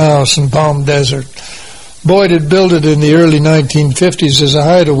one-bedroom house in Palm Desert. Boyd had built it in the early 1950s as a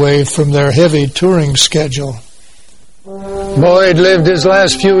hideaway from their heavy touring schedule. Boyd lived his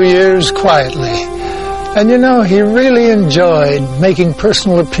last few years quietly. And he really enjoyed making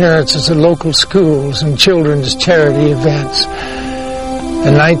personal appearances at local schools and children's charity events.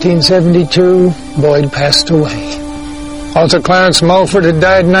 In 1972, Boyd passed away. Also, Clarence Mulford had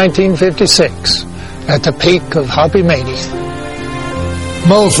died in 1956, at the peak of Hoppy Mania.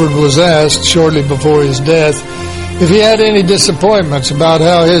 Mulford was asked shortly before his death if he had any disappointments about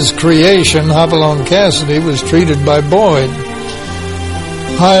how his creation, Hopalong Cassidy, was treated by Boyd.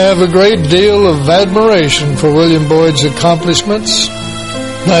 I have a great deal of admiration for William Boyd's accomplishments.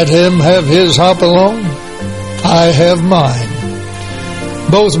 Let him have his Hopalong. I have mine.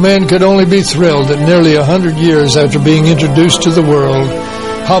 Both men could only be thrilled that nearly 100 years after being introduced to the world,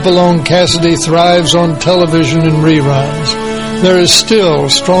 Hopalong Cassidy thrives on television and reruns. There is still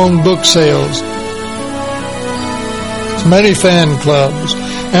strong book sales, many fan clubs,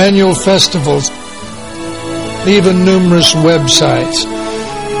 annual festivals, even numerous websites.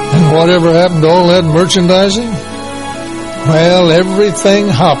 And whatever happened to all that merchandising? Well, everything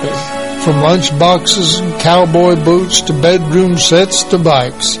Hoppy, from lunch boxes and cowboy boots to bedroom sets to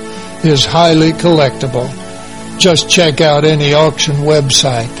bikes, is highly collectible. Just check out any auction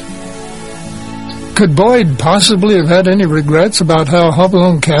website. Could Boyd possibly have had any regrets about how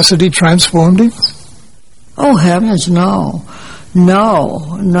Hopalong Cassidy transformed him? Oh, heavens, no.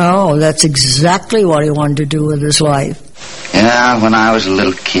 No, that's exactly what he wanted to do with his life. Yeah, when I was a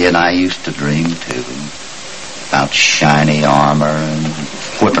little kid, I used to dream, too, about shiny armor and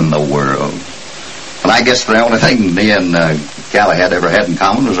whipping the world. But I guess the only thing me and Galahad ever had in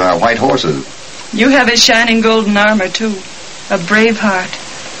common was our white horses. You have his shining golden armor, too. A brave heart.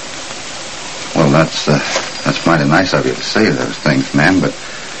 Well, that's mighty nice of you to say those things, ma'am, but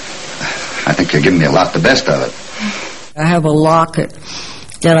I think you're giving me a lot the best of it. I have a locket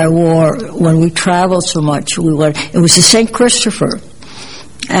that I wore when we traveled so much. It was a St. Christopher,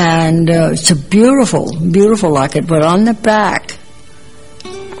 and it's a beautiful locket. But on the back,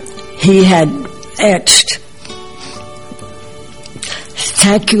 he had etched,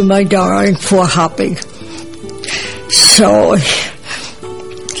 "Thank you, my darling, for Hoppy." So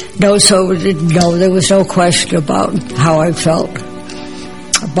there was no question about how I felt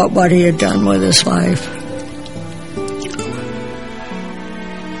about what he had done with his life.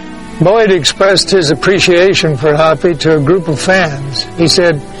 Boyd expressed his appreciation for Hoppy to a group of fans. He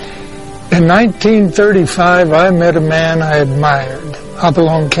said, "In 1935, I met a man I admired,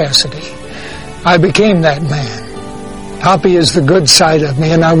 Hopalong Cassidy. I became that man. Hoppy is the good side of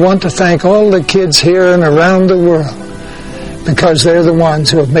me, and I want to thank all the kids here and around the world because they're the ones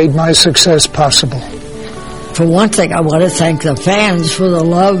who have made my success possible." For one thing, I want to thank the fans for the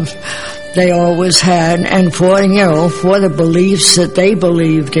love they always had, and for the beliefs that they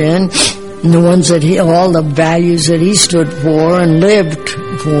believed in, and the ones that all the values that he stood for and lived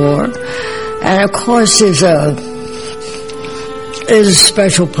for. And of course, there's a is a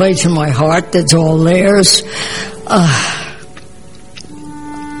special place in my heart that's all theirs.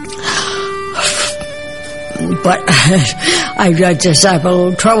 But I just have a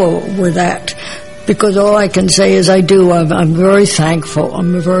little trouble with that, because all I can say is I'm very thankful.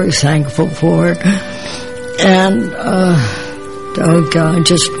 I'm very thankful for it. And, oh God,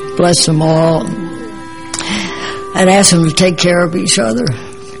 just bless them all and ask them to take care of each other.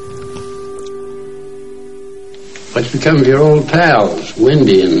 What's become of your old pals,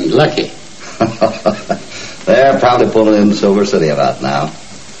 Wendy and Lucky? They're probably pulling in Silver City about now.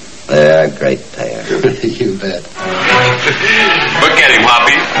 They're a great pair. You bet. Look at him,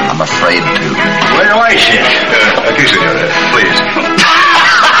 Hoppy. I'm afraid to. Where do I sit? Aquí, senora, please.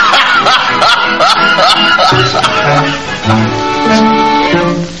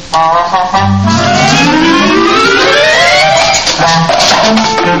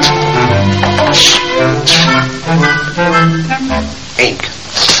 Ink.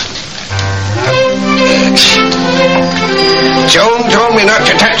 Joan told me not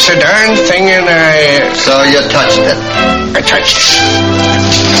to touch the darn thing, and I... So you touched it? I touched it.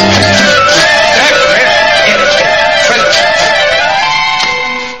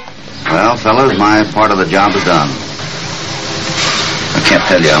 Well, fellas, my part of the job is done. I can't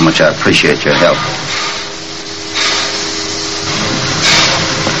tell you how much I appreciate your help.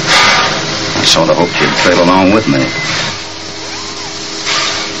 I sort of hoped you'd trail along with me.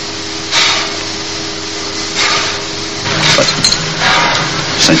 But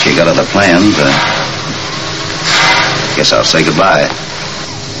since you got other plans, guess I'll say goodbye.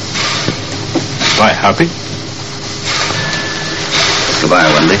 Bye, Hoppy. Goodbye,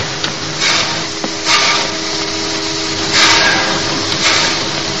 Wendy.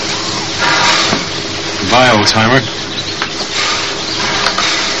 Goodbye, old-timer.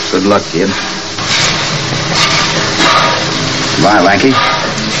 Good luck, kid. Goodbye, Lanky.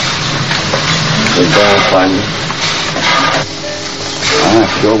 Goodbye, Flandy. I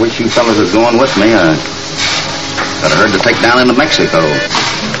sure wish you fellas was going with me. I got a herd to take down into Mexico.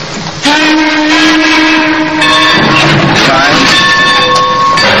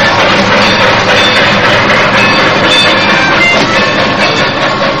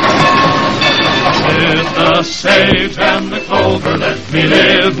 With the sage and the clover, let me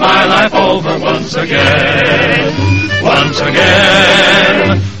live my life over once again. Once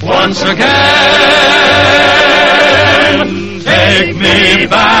again. Once again. Take me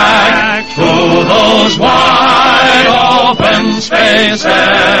back to those wide open spaces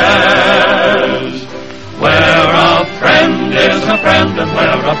where a friend is a friend and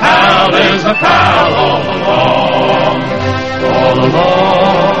where a pal is a pal all along, all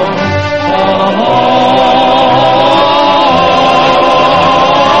along, all along.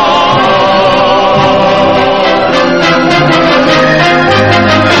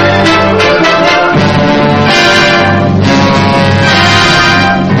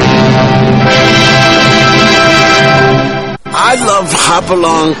 I love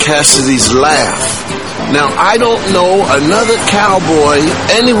Hopalong Cassidy's laugh. Now, I don't know another cowboy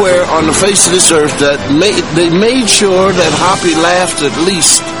anywhere on the face of this earth that they made sure that Hoppy laughed at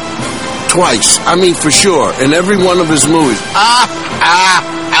least twice. I mean, for sure, in every one of his movies.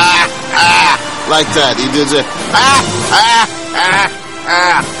 Like that. He did it.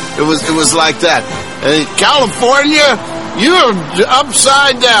 It was like that. And California, you're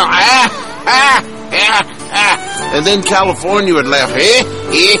upside down. And then California would laugh.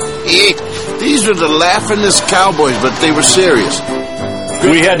 These were the laughingest cowboys, but they were serious.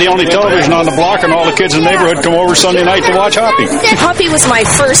 We had the only television on the block, and all the kids in the neighborhood come over Sunday night to watch Hoppy. Hoppy was my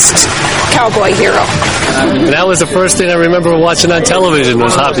first cowboy hero. That was the first thing I remember watching on television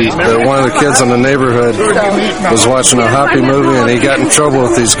was Hoppy. One of the kids in the neighborhood was watching a Hoppy movie, and he got in trouble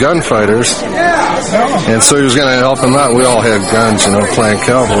with these gunfighters. And so he was going to help him out. We all had guns, playing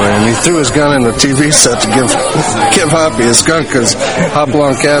cowboy. And he threw his gun in the TV set to give Hoppy his gun because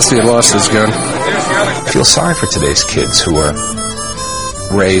Hopalong Cassidy had lost his gun. I feel sorry for today's kids who are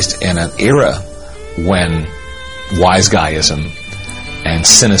raised in an era when wise guyism and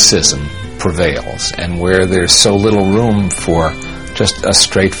cynicism prevails and where there's so little room for just a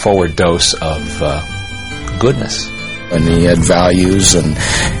straightforward dose of goodness. And he had values, and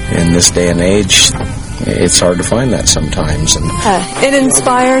in this day and age, it's hard to find that sometimes. And it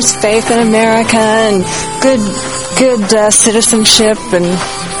inspires faith in America and good citizenship and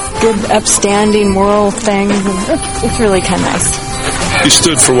good upstanding moral things. It's really kind of nice. He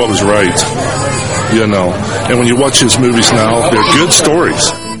stood for what was right, And when you watch his movies now, they're good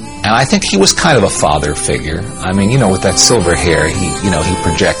stories. And I think he was kind of a father figure. I mean, with that silver hair, he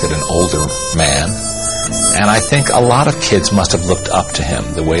projected an older man. And I think a lot of kids must have looked up to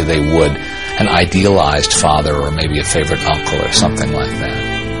him the way they would an idealized father or maybe a favorite uncle or something like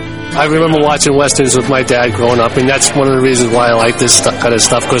that. I remember watching Westerns with my dad growing up, and that's one of the reasons why I like this kind of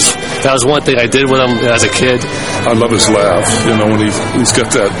stuff, because that was one thing I did with him as a kid. I love his laugh, when he's got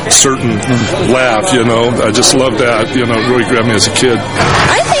that certain laugh, I just love that, it really grabbed me as a kid.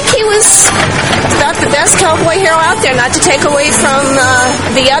 I think he was about the best cowboy hero out there, not to take away from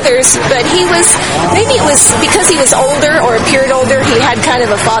the others, but maybe it was because he was older or appeared older, he had kind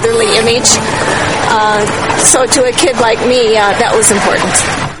of a fatherly image. So to a kid like me, that was important.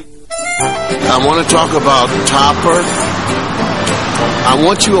 I want to talk about Topper. I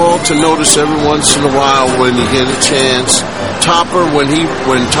want you all to notice every once in a while when you get a chance, Topper, when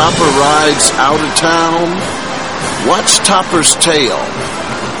Topper rides out of town, watch Topper's tail.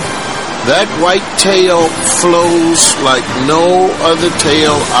 That white tail flows like no other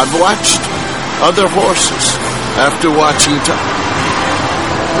tail. I've watched other horses after watching Topper.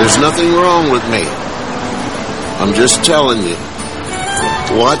 There's nothing wrong with me. I'm just telling you.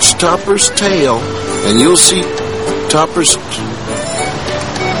 Watch Topper's tail, and you'll see Topper's...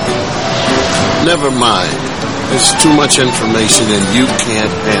 Never mind. There's too much information, and you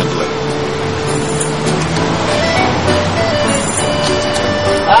can't handle it.